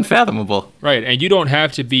like unfathomable. Right. And you don't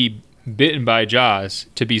have to be bitten by Jaws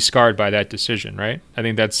to be scarred by that decision, right? I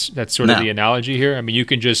think that's sort of the analogy here. I mean, you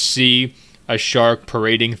can just see a shark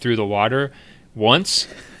parading through the water once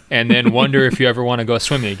and then wonder if you ever want to go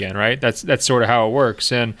swimming again, right? That's sort of how it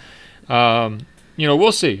works. And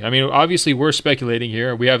we'll see. I mean, obviously we're speculating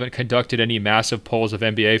here. We haven't conducted any massive polls of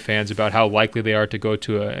NBA fans about how likely they are to go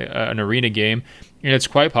to an arena game. And it's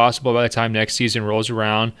quite possible by the time next season rolls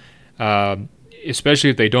around, especially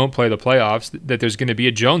if they don't play the playoffs, that there's going to be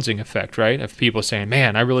a jonesing effect, right? Of people saying,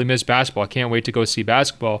 man, I really miss basketball. I can't wait to go see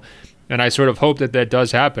basketball. And I sort of hope that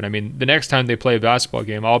does happen. I mean, the next time they play a basketball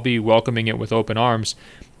game, I'll be welcoming it with open arms.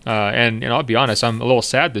 And I'll be honest, I'm a little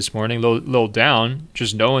sad this morning, a little down,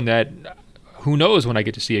 just knowing that who knows when I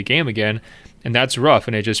get to see a game again. And that's rough.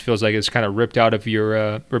 And it just feels like it's kind of ripped out of your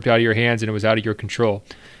hands and it was out of your control.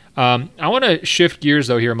 I want to shift gears,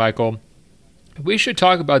 though, here, Michael. We should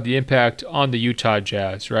talk about the impact on the Utah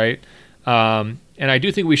Jazz, right? And I do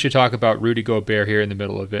think we should talk about Rudy Gobert here in the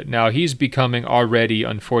middle of it. Now, he's becoming already,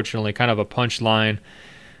 unfortunately, kind of a punchline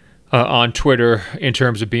on Twitter in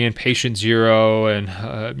terms of being patient zero and,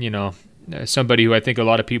 somebody who I think a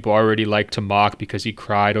lot of people already like to mock because he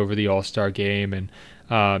cried over the All-Star game. And,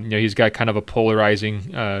 he's got kind of a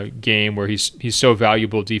polarizing game where he's so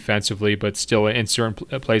valuable defensively, but still in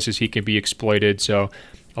certain places he can be exploited. So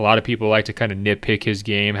a lot of people like to kind of nitpick his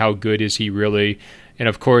game. How good is he really? And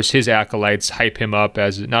of course, his acolytes hype him up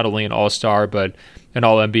as not only an all-star, but an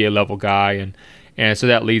all-NBA level guy. And so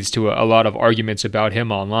that leads to a lot of arguments about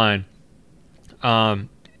him online.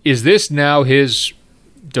 Is this now his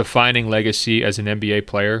defining legacy as an NBA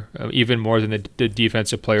player, even more than the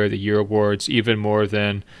Defensive Player of the Year awards, even more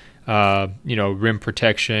than, rim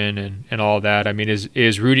protection and all that? I mean,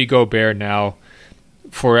 is Rudy Gobert now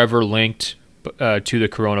forever linked to the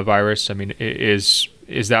coronavirus? I mean, is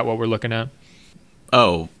that what we're looking at?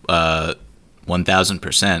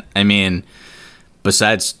 1,000%. I mean,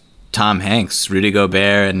 besides Tom Hanks, Rudy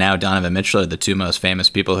Gobert, and now Donovan Mitchell are the two most famous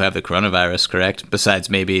people who have the coronavirus, correct? Besides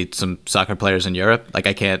maybe some soccer players in Europe. Like,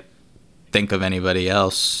 I can't think of anybody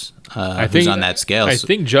else who's on that scale. I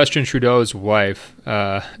think Justin Trudeau's wife,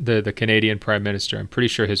 the Canadian Prime Minister, I'm pretty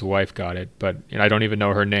sure his wife got it, but I don't even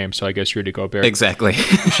know her name, so I guess Rudy Gobert. Exactly.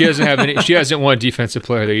 She hasn't won Defensive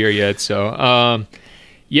Player of the Year yet, so I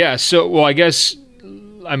guess,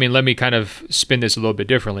 I mean, let me kind of spin this a little bit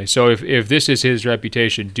differently. So if this is his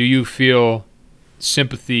reputation, do you feel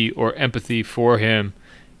sympathy or empathy for him,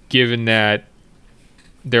 given that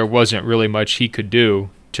there wasn't really much he could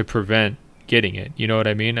do to prevent getting it? You know what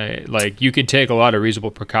I mean? You can take a lot of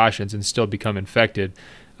reasonable precautions and still become infected.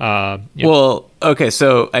 Okay,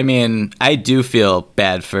 so I mean, I do feel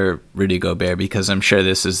bad for Rudy Gobert because I'm sure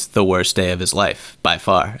this is the worst day of his life by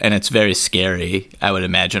far, and it's very scary, I would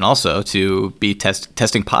imagine, also to be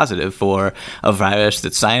testing positive for a virus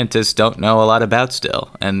that scientists don't know a lot about still.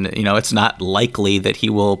 And it's not likely that he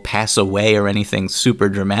will pass away or anything super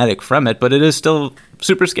dramatic from it, but it is still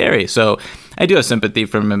super scary. So I do have sympathy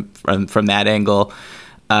from that angle.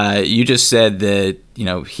 You just said that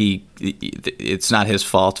it's not his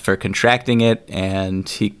fault for contracting it, and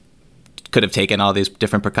he could have taken all these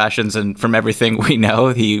different precautions. And from everything we know,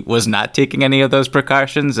 he was not taking any of those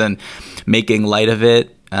precautions and making light of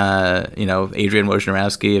it. Adrian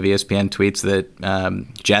Wojnarowski of ESPN tweets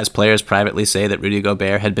that Jazz players privately say that Rudy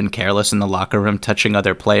Gobert had been careless in the locker room, touching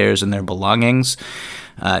other players and their belongings.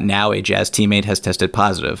 Now a Jazz teammate has tested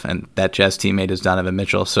positive, and that Jazz teammate is Donovan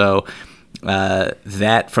Mitchell. So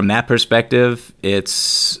that from that perspective,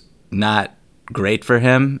 it's not great for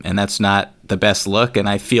him, and that's not the best look. And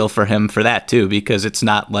I feel for him for that too, because it's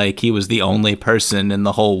not like he was the only person in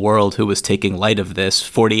the whole world who was taking light of this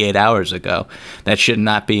 48 hours ago. That should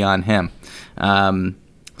not be on him.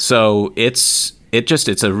 So it's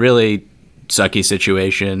a really sucky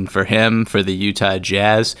situation for him, for the Utah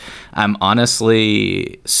Jazz. I'm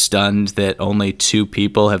honestly stunned that only 2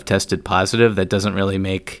 people have tested positive. That doesn't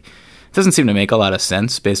seem to make a lot of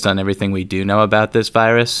sense based on everything we do know about this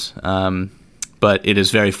virus. But it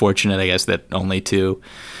is very fortunate, I guess, that only 2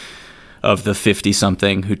 of the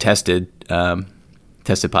 50-something who tested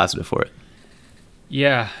positive for it.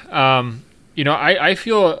 Yeah. I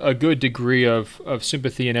feel a good degree of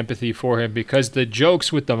sympathy and empathy for him, because the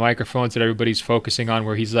jokes with the microphones that everybody's focusing on,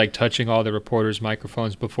 where he's like touching all the reporters'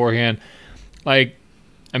 microphones beforehand,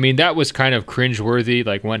 that was kind of cringeworthy,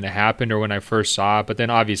 like when it happened or when I first saw it. But then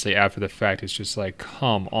obviously after the fact, it's just like,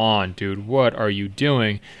 come on, dude, what are you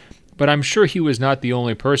doing? But I'm sure he was not the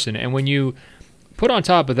only person. And when you put on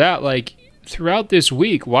top of that, like throughout this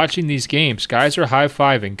week, watching these games, guys are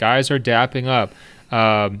high-fiving, guys are dapping up.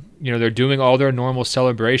 They're doing all their normal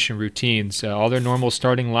celebration routines, all their normal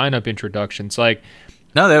starting lineup introductions.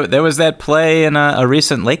 No, there was that play in a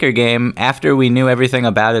recent Laker game after we knew everything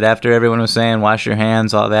about it, after everyone was saying, wash your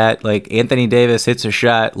hands, all that. Like, Anthony Davis hits a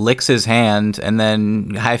shot, licks his hand, and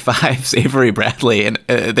then high-fives Avery Bradley. And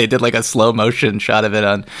they did like a slow-motion shot of it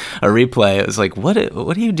on a replay. It was like, what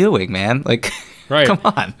are you doing, man? Like, right. Come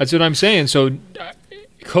on. That's what I'm saying. So,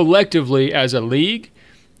 collectively, as a league,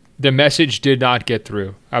 the message did not get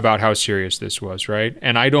through about how serious this was, right?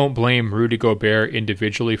 And I don't blame Rudy Gobert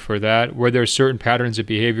individually for that. Were there certain patterns of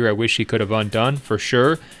behavior I wish he could have undone? For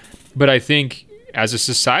sure. But I think as a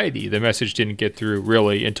society, the message didn't get through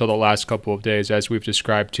really until the last couple of days, as we've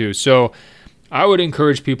described too. So I would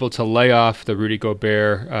encourage people to lay off the Rudy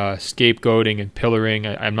Gobert scapegoating and pillaring.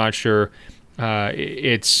 I'm not sure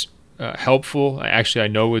it's helpful. Actually, I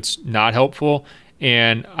know it's not helpful.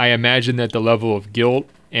 And I imagine that the level of guilt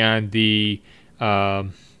and the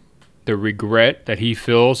regret that he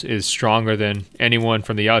feels is stronger than anyone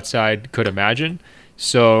from the outside could imagine.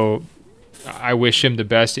 So I wish him the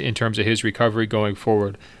best in terms of his recovery going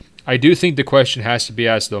forward. I do think the question has to be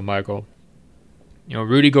asked, though, Michael.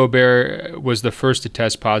 Rudy Gobert was the first to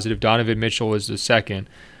test positive. Donovan Mitchell was the second.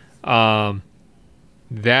 That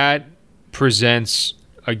presents,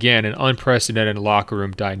 again, an unprecedented locker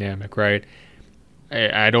room dynamic, right?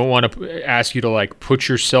 I don't want to ask you to put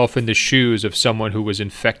yourself in the shoes of someone who was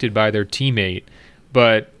infected by their teammate,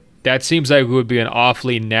 but that seems like it would be an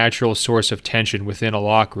awfully natural source of tension within a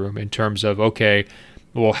locker room in terms of, okay,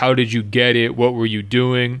 well, how did you get it? What were you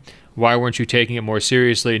doing? Why weren't you taking it more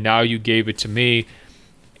seriously? Now you gave it to me.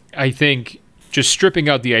 I think just stripping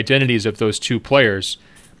out the identities of those 2 players,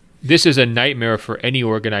 this is a nightmare for any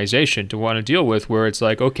organization to want to deal with, where it's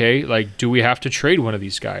like, okay, do we have to trade one of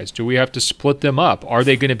these guys? Do we have to split them up? Are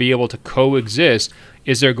they going to be able to coexist?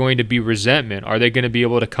 Is there going to be resentment? Are they going to be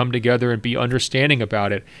able to come together and be understanding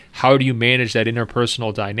about it? How do you manage that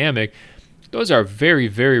interpersonal dynamic? Those are very,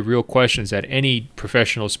 very real questions that any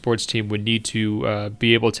professional sports team would need to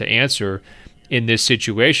be able to answer in this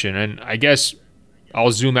situation. And I guess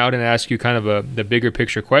I'll zoom out and ask you kind of the bigger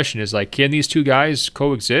picture question is can these 2 guys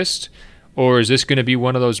coexist? Or is this going to be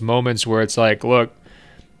one of those moments where it's like, look,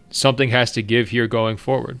 something has to give here going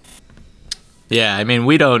forward? Yeah,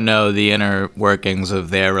 we don't know the inner workings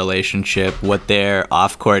of their relationship, what their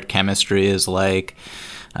off-court chemistry is like,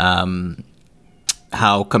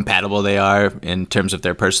 how compatible they are in terms of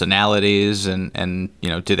their personalities and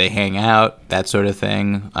do they hang out, that sort of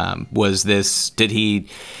thing. Did he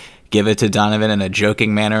give it to Donovan in a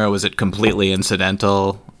joking manner, or was it completely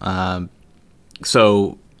incidental?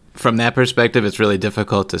 So from that perspective, it's really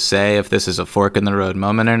difficult to say if this is a fork in the road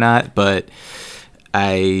moment or not. But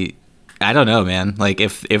I don't know, man.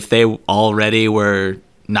 If they already were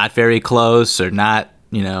not very close or not,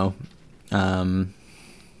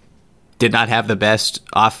 did not have the best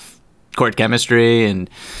off-court chemistry, and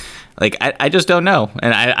I just don't know.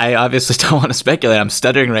 And I obviously don't want to speculate. I'm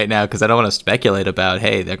stuttering right now because I don't want to speculate about,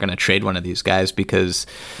 hey, they're going to trade one of these guys because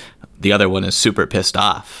the other one is super pissed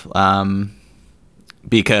off.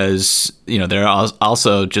 Because, there are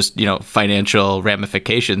also just, financial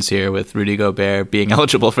ramifications here with Rudy Gobert being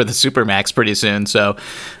eligible for the Supermax pretty soon. So,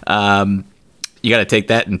 you got to take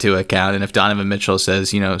that into account. And if Donovan Mitchell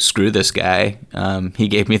says, screw this guy, he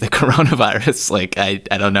gave me the coronavirus,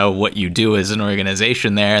 I don't know what you do as an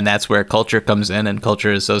organization there. And that's where culture comes in, and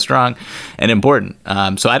culture is so strong and important.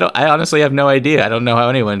 So I honestly have no idea. I don't know how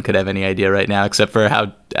anyone could have any idea right now, except for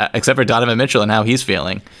Donovan Mitchell and how he's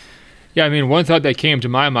feeling. Yeah, one thought that came to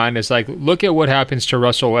my mind is look at what happens to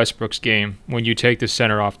Russell Westbrook's game when you take the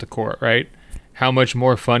center off the court, right? How much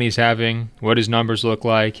more fun he's having, what his numbers look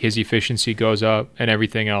like, his efficiency goes up, and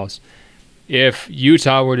everything else. If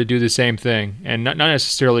Utah were to do the same thing, and not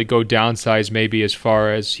necessarily go downsize maybe as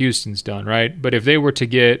far as Houston's done, right? But if they were to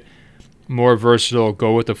get more versatile,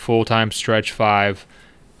 go with a full-time stretch five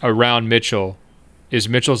around Mitchell, is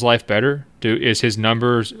Mitchell's life better? Are his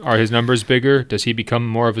numbers bigger? Does he become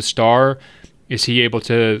more of a star? Is he able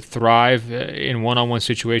to thrive in one-on-one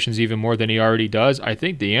situations even more than he already does? I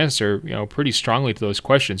think the answer, pretty strongly to those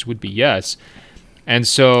questions would be yes. And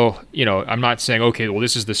so, I'm not saying, okay, well,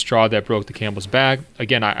 this is the straw that broke the camel's back.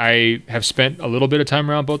 Again, I have spent a little bit of time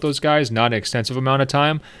around both those guys, not an extensive amount of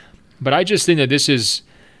time, but I just think that this is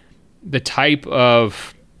the type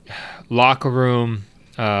of locker room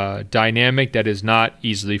dynamic that is not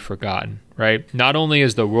easily forgotten, right? Not only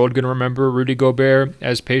is the world going to remember Rudy Gobert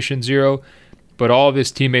as patient zero, but all of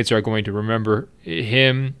his teammates are going to remember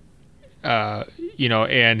him,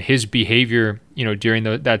 and his behavior, during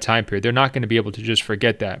that time period. They're not going to be able to just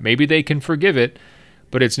forget that. Maybe they can forgive it,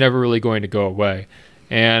 but it's never really going to go away.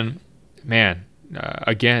 And man,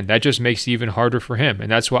 again, that just makes it even harder for him.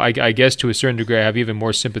 And that's why I guess to a certain degree I have even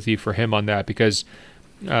more sympathy for him on that because,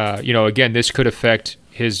 again, this could affect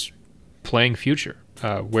his playing future,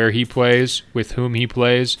 where he plays, with whom he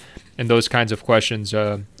plays. And those kinds of questions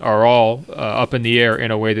are all up in the air in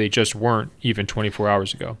a way they just weren't even 24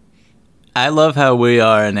 hours ago. I love how we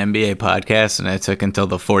are an NBA podcast, and it took until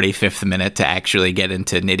the 45th minute to actually get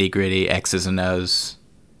into nitty-gritty X's and O's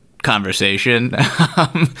conversation.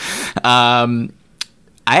 I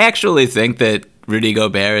actually think that Rudy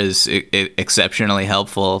Gobert is exceptionally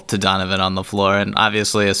helpful to Donovan on the floor, and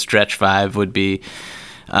obviously a stretch five would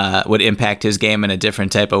impact his game in a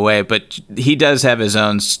different type of way, but he does have his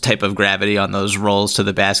own type of gravity on those rolls to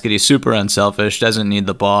the basket. He's super unselfish, doesn't need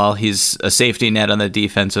the ball. He's a safety net on the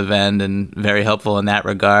defensive end and very helpful in that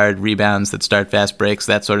regard. Rebounds that start fast breaks,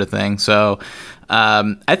 that sort of thing. So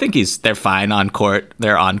I think they're fine on court.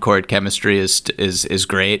 Their on-court chemistry is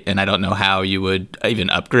great, and I don't know how you would even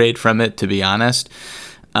upgrade from it, to be honest.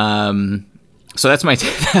 So that's my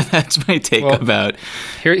take about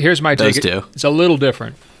here's my those take. Two. It's a little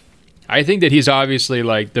different. I think that he's obviously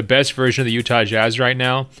like the best version of the Utah Jazz right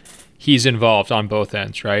now. He's involved on both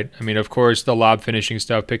ends, right? I mean, of course, the lob finishing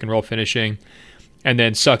stuff, pick and roll finishing, and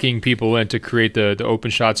then sucking people in to create the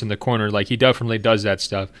open shots in the corner. Like, he definitely does that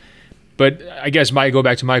stuff. But I guess go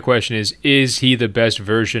back to my question is he the best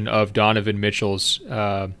version of Donovan Mitchell's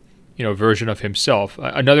version of himself?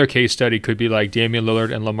 Another case study could be like Damian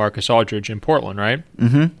Lillard and LaMarcus Aldridge in Portland, right?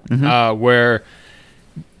 Where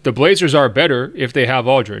the Blazers are better if they have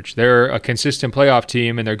Aldridge. They're a consistent playoff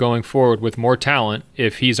team, and they're going forward with more talent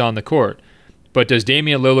if he's on the court. But does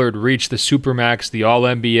Damian Lillard reach the Supermax, the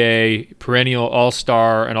All-NBA, perennial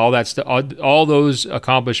All-Star, and all that stuff, all those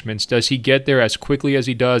accomplishments? Does he get there as quickly as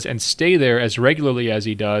he does and stay there as regularly as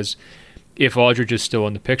he does if Aldridge is still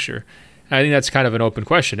in the picture? I think that's kind of an open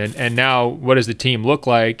question. And now, what does the team look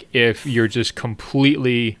like if you're just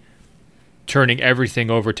completely turning everything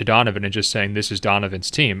over to Donovan and just saying this is Donovan's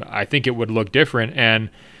team? I think it would look different. And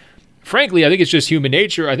frankly, I think it's just human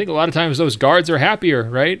nature. I think a lot of times those guards are happier,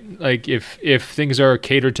 right? Like if things are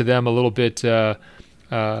catered to them a little bit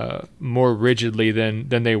more rigidly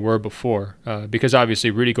than they were before, because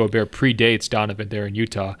obviously Rudy Gobert predates Donovan there in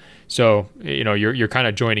Utah. So you're kind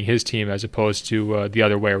of joining his team as opposed to the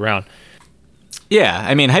other way around. Yeah,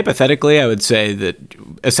 I mean, hypothetically, I would say that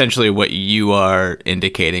essentially what you are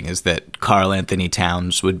indicating is that Karl Anthony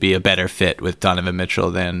Towns would be a better fit with Donovan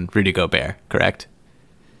Mitchell than Rudy Gobert, correct?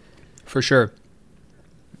 For sure.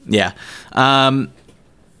 Yeah.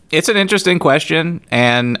 It's an interesting question,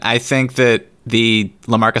 and I think that the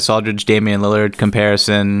LaMarcus Aldridge, Damian Lillard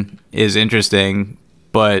comparison is interesting,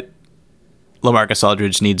 but LaMarcus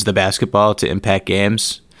Aldridge needs the basketball to impact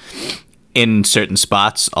games in certain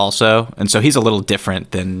spots also. And so he's a little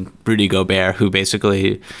different than Rudy Gobert, who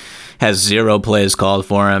basically has 0 plays called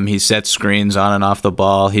for him. He sets screens on and off the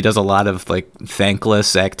ball. He does a lot of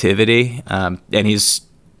thankless activity. And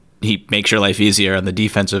he makes your life easier on the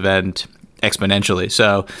defensive end exponentially.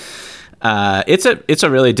 So it's a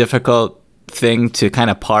really difficult thing to kind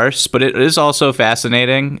of parse, but it is also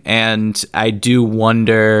fascinating. And I do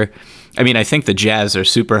wonder, I think the Jazz are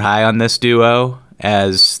super high on this duo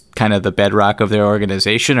as kind of the bedrock of their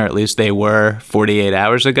organization, or at least they were 48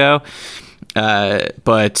 hours ago.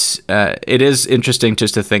 But it is interesting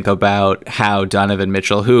just to think about how Donovan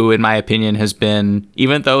Mitchell, who in my opinion has been,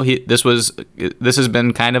 even though this has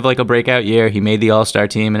been kind of like a breakout year, he made the All-Star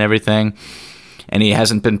team and everything, and he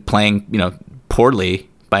hasn't been playing, poorly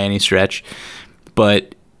by any stretch,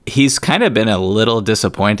 but he's kind of been a little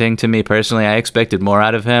disappointing to me personally. I expected more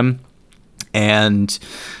out of him. And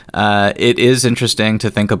it is interesting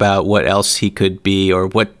to think about what else he could be, or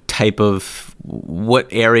what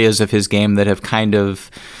areas of his game that have kind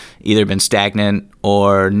of either been stagnant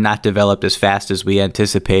or not developed as fast as we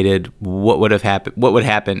anticipated, what would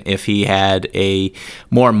happen if he had a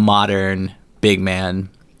more modern big man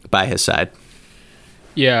by his side?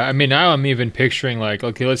 Yeah, I mean, now I'm even picturing like,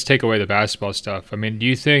 okay, let's take away the basketball stuff. I mean, do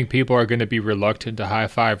you think people are going to be reluctant to high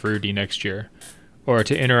five Rudy next year or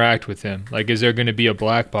to interact with him? Like, is there going to be a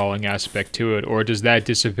blackballing aspect to it, or does that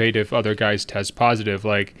dissipate if other guys test positive?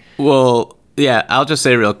 Like, well, yeah, I'll just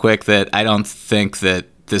say real quick that I don't think that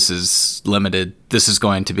this is limited. This is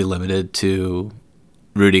going to be limited to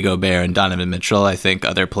Rudy Gobert and Donovan Mitchell. I think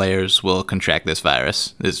other players will contract this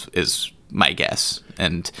virus, is my guess.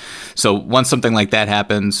 And so once something like that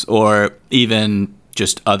happens, or even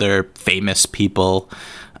just other famous people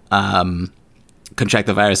contract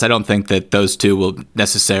the virus, I don't think that those two will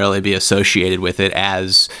necessarily be associated with it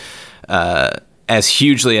as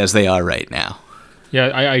hugely as they are right now. Yeah,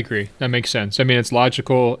 I agree. That makes sense. I mean, it's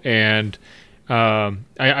logical, and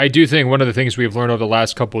I do think one of the things we've learned over the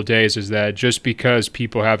last couple of days is that just because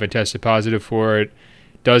people haven't tested positive for it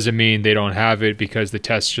doesn't mean they don't have it, because the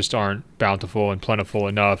tests just aren't bountiful and plentiful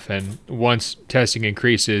enough. And once testing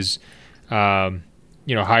increases,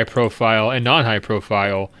 high profile and non-high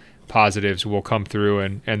profile positives will come through,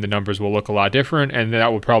 and the numbers will look a lot different, and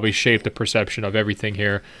that will probably shape the perception of everything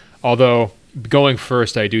here. Although going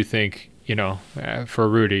first, I do think, for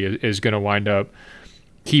Rudy is going to wind up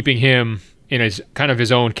keeping him in his kind of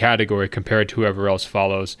his own category compared to whoever else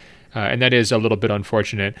follows. And that is a little bit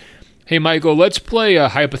unfortunate. Hey, Michael, let's play a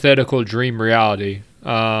hypothetical dream reality.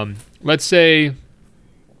 Let's say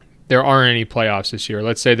there aren't any playoffs this year.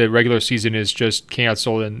 Let's say the regular season is just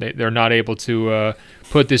canceled and they're not able to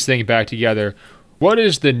put this thing back together. What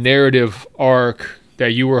is the narrative arc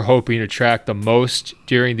that you were hoping to track the most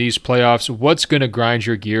during these playoffs? What's going to grind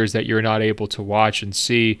your gears that you're not able to watch and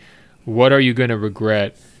see? What are you going to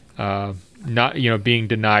regret not being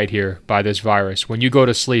denied here by this virus? When you go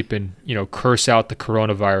to sleep and curse out the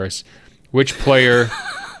coronavirus, which player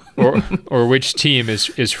or which team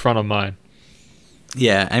is front of mind?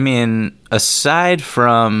 Yeah, I mean, aside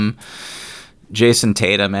from Jason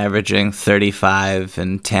Tatum averaging 35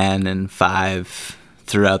 and 10 and 5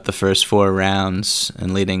 throughout the first 4 rounds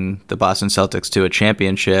and leading the Boston Celtics to a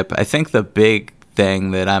championship, I think the big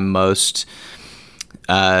thing that I'm most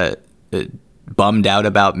bummed out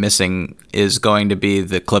about missing is going to be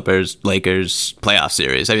the Clippers-Lakers playoff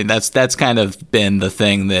series. I mean, that's kind of been the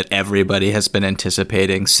thing that everybody has been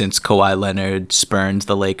anticipating since Kawhi Leonard spurned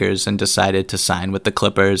the Lakers and decided to sign with the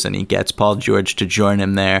Clippers, and he gets Paul George to join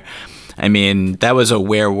him there. I mean, that was a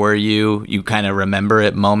where were you kind of remember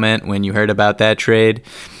it moment when you heard about that trade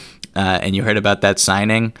and you heard about that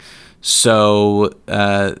signing. So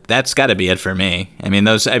that's got to be it for me. I mean,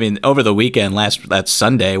 over the weekend, that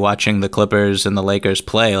Sunday, watching the Clippers and the Lakers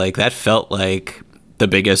play, like that felt like the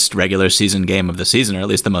biggest regular season game of the season, or at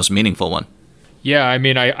least the most meaningful one. Yeah, I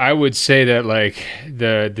mean, I would say that like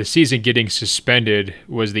the season getting suspended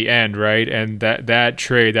was the end, right? And that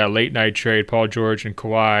trade, that late night trade, Paul George and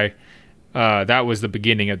Kawhi, that was the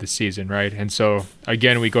beginning of the season, right? And so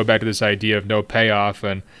again, we go back to this idea of no payoff,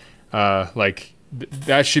 and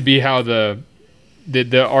that should be how the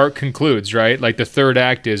arc concludes, right? Like the third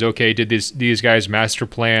act is, okay, did these guys' master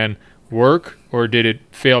plan work, or did it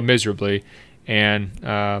fail miserably? And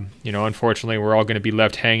unfortunately, we're all going to be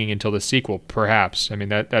left hanging until the sequel, perhaps. I mean,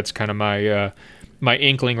 that's kind of my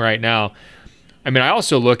inkling right now. I mean, I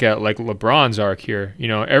also look at like LeBron's arc here.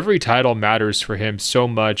 Every title matters for him so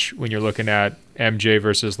much when you're looking at MJ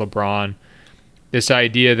versus LeBron. This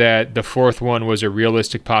idea that the fourth one was a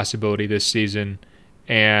realistic possibility this season,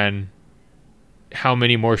 and how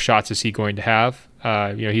many more shots is he going to have?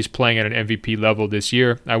 He's playing at an MVP level this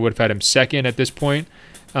year. I would have had him second at this point.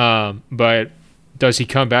 But does he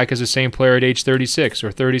come back as the same player at age 36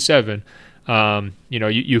 or 37?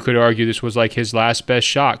 You could argue this was like his last best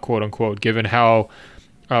shot, quote unquote, given how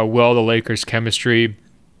well the Lakers' chemistry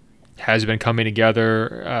has been coming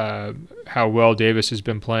together, how well Davis has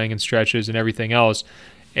been playing in stretches and everything else.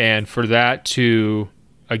 And for that to,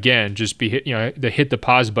 again, just be hit the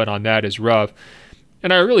pause button on that is rough.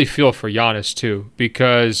 And I really feel for Giannis too,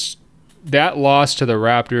 because that loss to the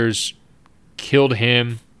Raptors killed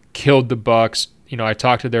him, killed the Bucks. I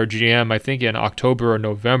talked to their GM, I think in October or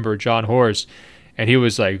November, John Horst, and he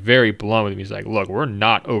was like very blunt with me. He's like, look, we're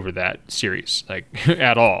not over that series, like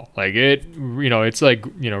at all. Like it's like,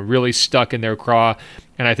 really stuck in their craw.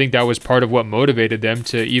 And I think that was part of what motivated them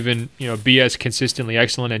to even, be as consistently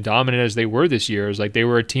excellent and dominant as they were this year. It was like they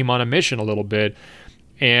were a team on a mission a little bit,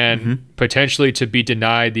 and potentially to be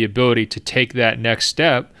denied the ability to take that next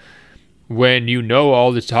step when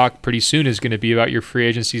all the talk pretty soon is going to be about your free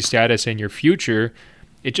agency status and your future.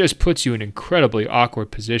 it just puts you in an incredibly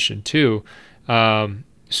awkward position too.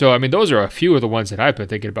 So, I mean, those are a few of the ones that I've been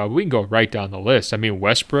thinking about. We can go right down the list. I mean,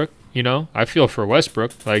 Westbrook, I feel for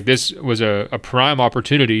Westbrook. Like, this was a prime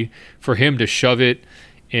opportunity for him to shove it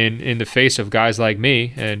in the face of guys like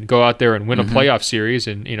me and go out there and win a playoff series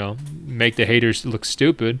and, make the haters look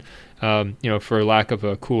stupid, for lack of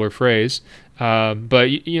a cooler phrase.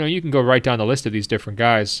 But, you can go right down the list of these different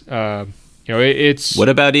guys. It's what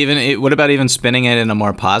about even spinning it in a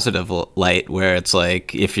more positive light, where it's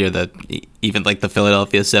like, if you're even like the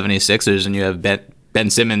Philadelphia 76ers and you have Ben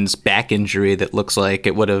Simmons' back injury that looks like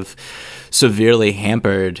it would have severely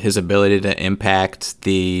hampered his ability to impact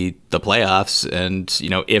the playoffs, and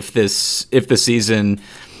if the season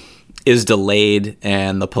is delayed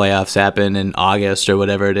and the playoffs happen in August or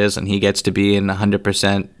whatever it is, and he gets to be in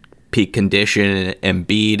 100% peak condition and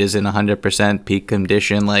Embiid is in 100% peak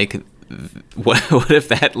condition, like, what if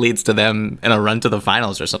that leads to them in a run to the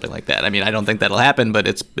finals or something like that? I mean, I don't think that'll happen, but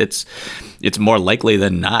it's more likely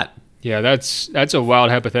than not. Yeah, that's a wild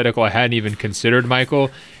hypothetical I hadn't even considered,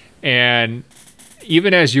 Michael. And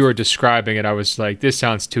even as you were describing it, I was like, this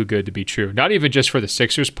sounds too good to be true. Not even just for the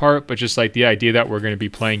Sixers part, but just like the idea that we're going to be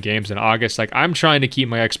playing games in August. Like, I'm trying to keep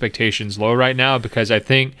my expectations low right now because I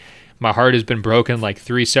think my heart has been broken like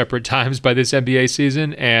 3 separate times by this NBA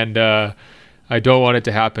season, and I don't want it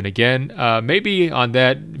to happen again. Maybe on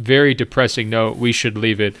that very depressing note, we should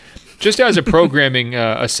leave it. Just as a programming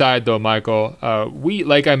aside, though, Michael, we,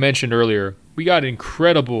 like I mentioned earlier, we got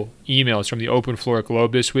incredible emails from the Open Floor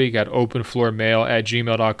Globe this week at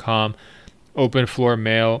openfloormail@gmail.com,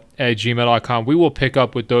 openfloormail@gmail.com. We will pick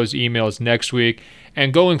up with those emails next week.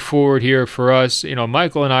 And going forward here for us,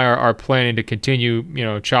 Michael and I are planning to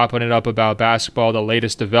continue, chopping it up about basketball, the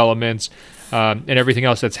latest developments, and everything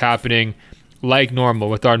else that's happening like normal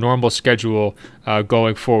with our normal schedule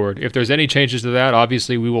going forward. If there's any changes to that,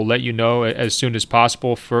 obviously we will let you know as soon as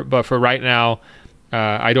possible. But for right now,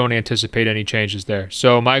 I don't anticipate any changes there.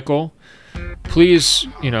 So, Michael, please,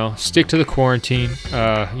 stick to the quarantine.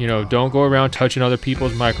 Don't go around touching other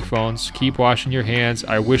people's microphones. Keep washing your hands.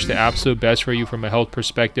 I wish the absolute best for you from a health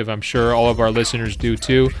perspective. I'm sure all of our listeners do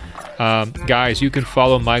too. Guys, you can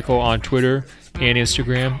follow Michael on Twitter and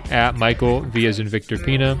Instagram at Michael V as in Victor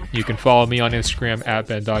Pina. You can follow me on Instagram at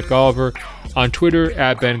Ben.Golliver, on Twitter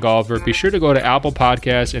at Ben Golliver. Be sure to go to Apple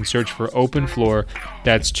Podcasts and search for Open Floor.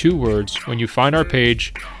 That's 2 words. When you find our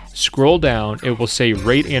page, scroll down. It will say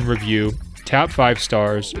rate and review. Tap 5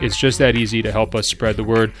 stars. It's just that easy to help us spread the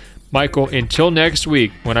word. Michael, until next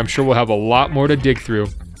week, when I'm sure we'll have a lot more to dig through,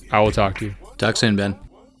 I will talk to you. Talk soon, Ben.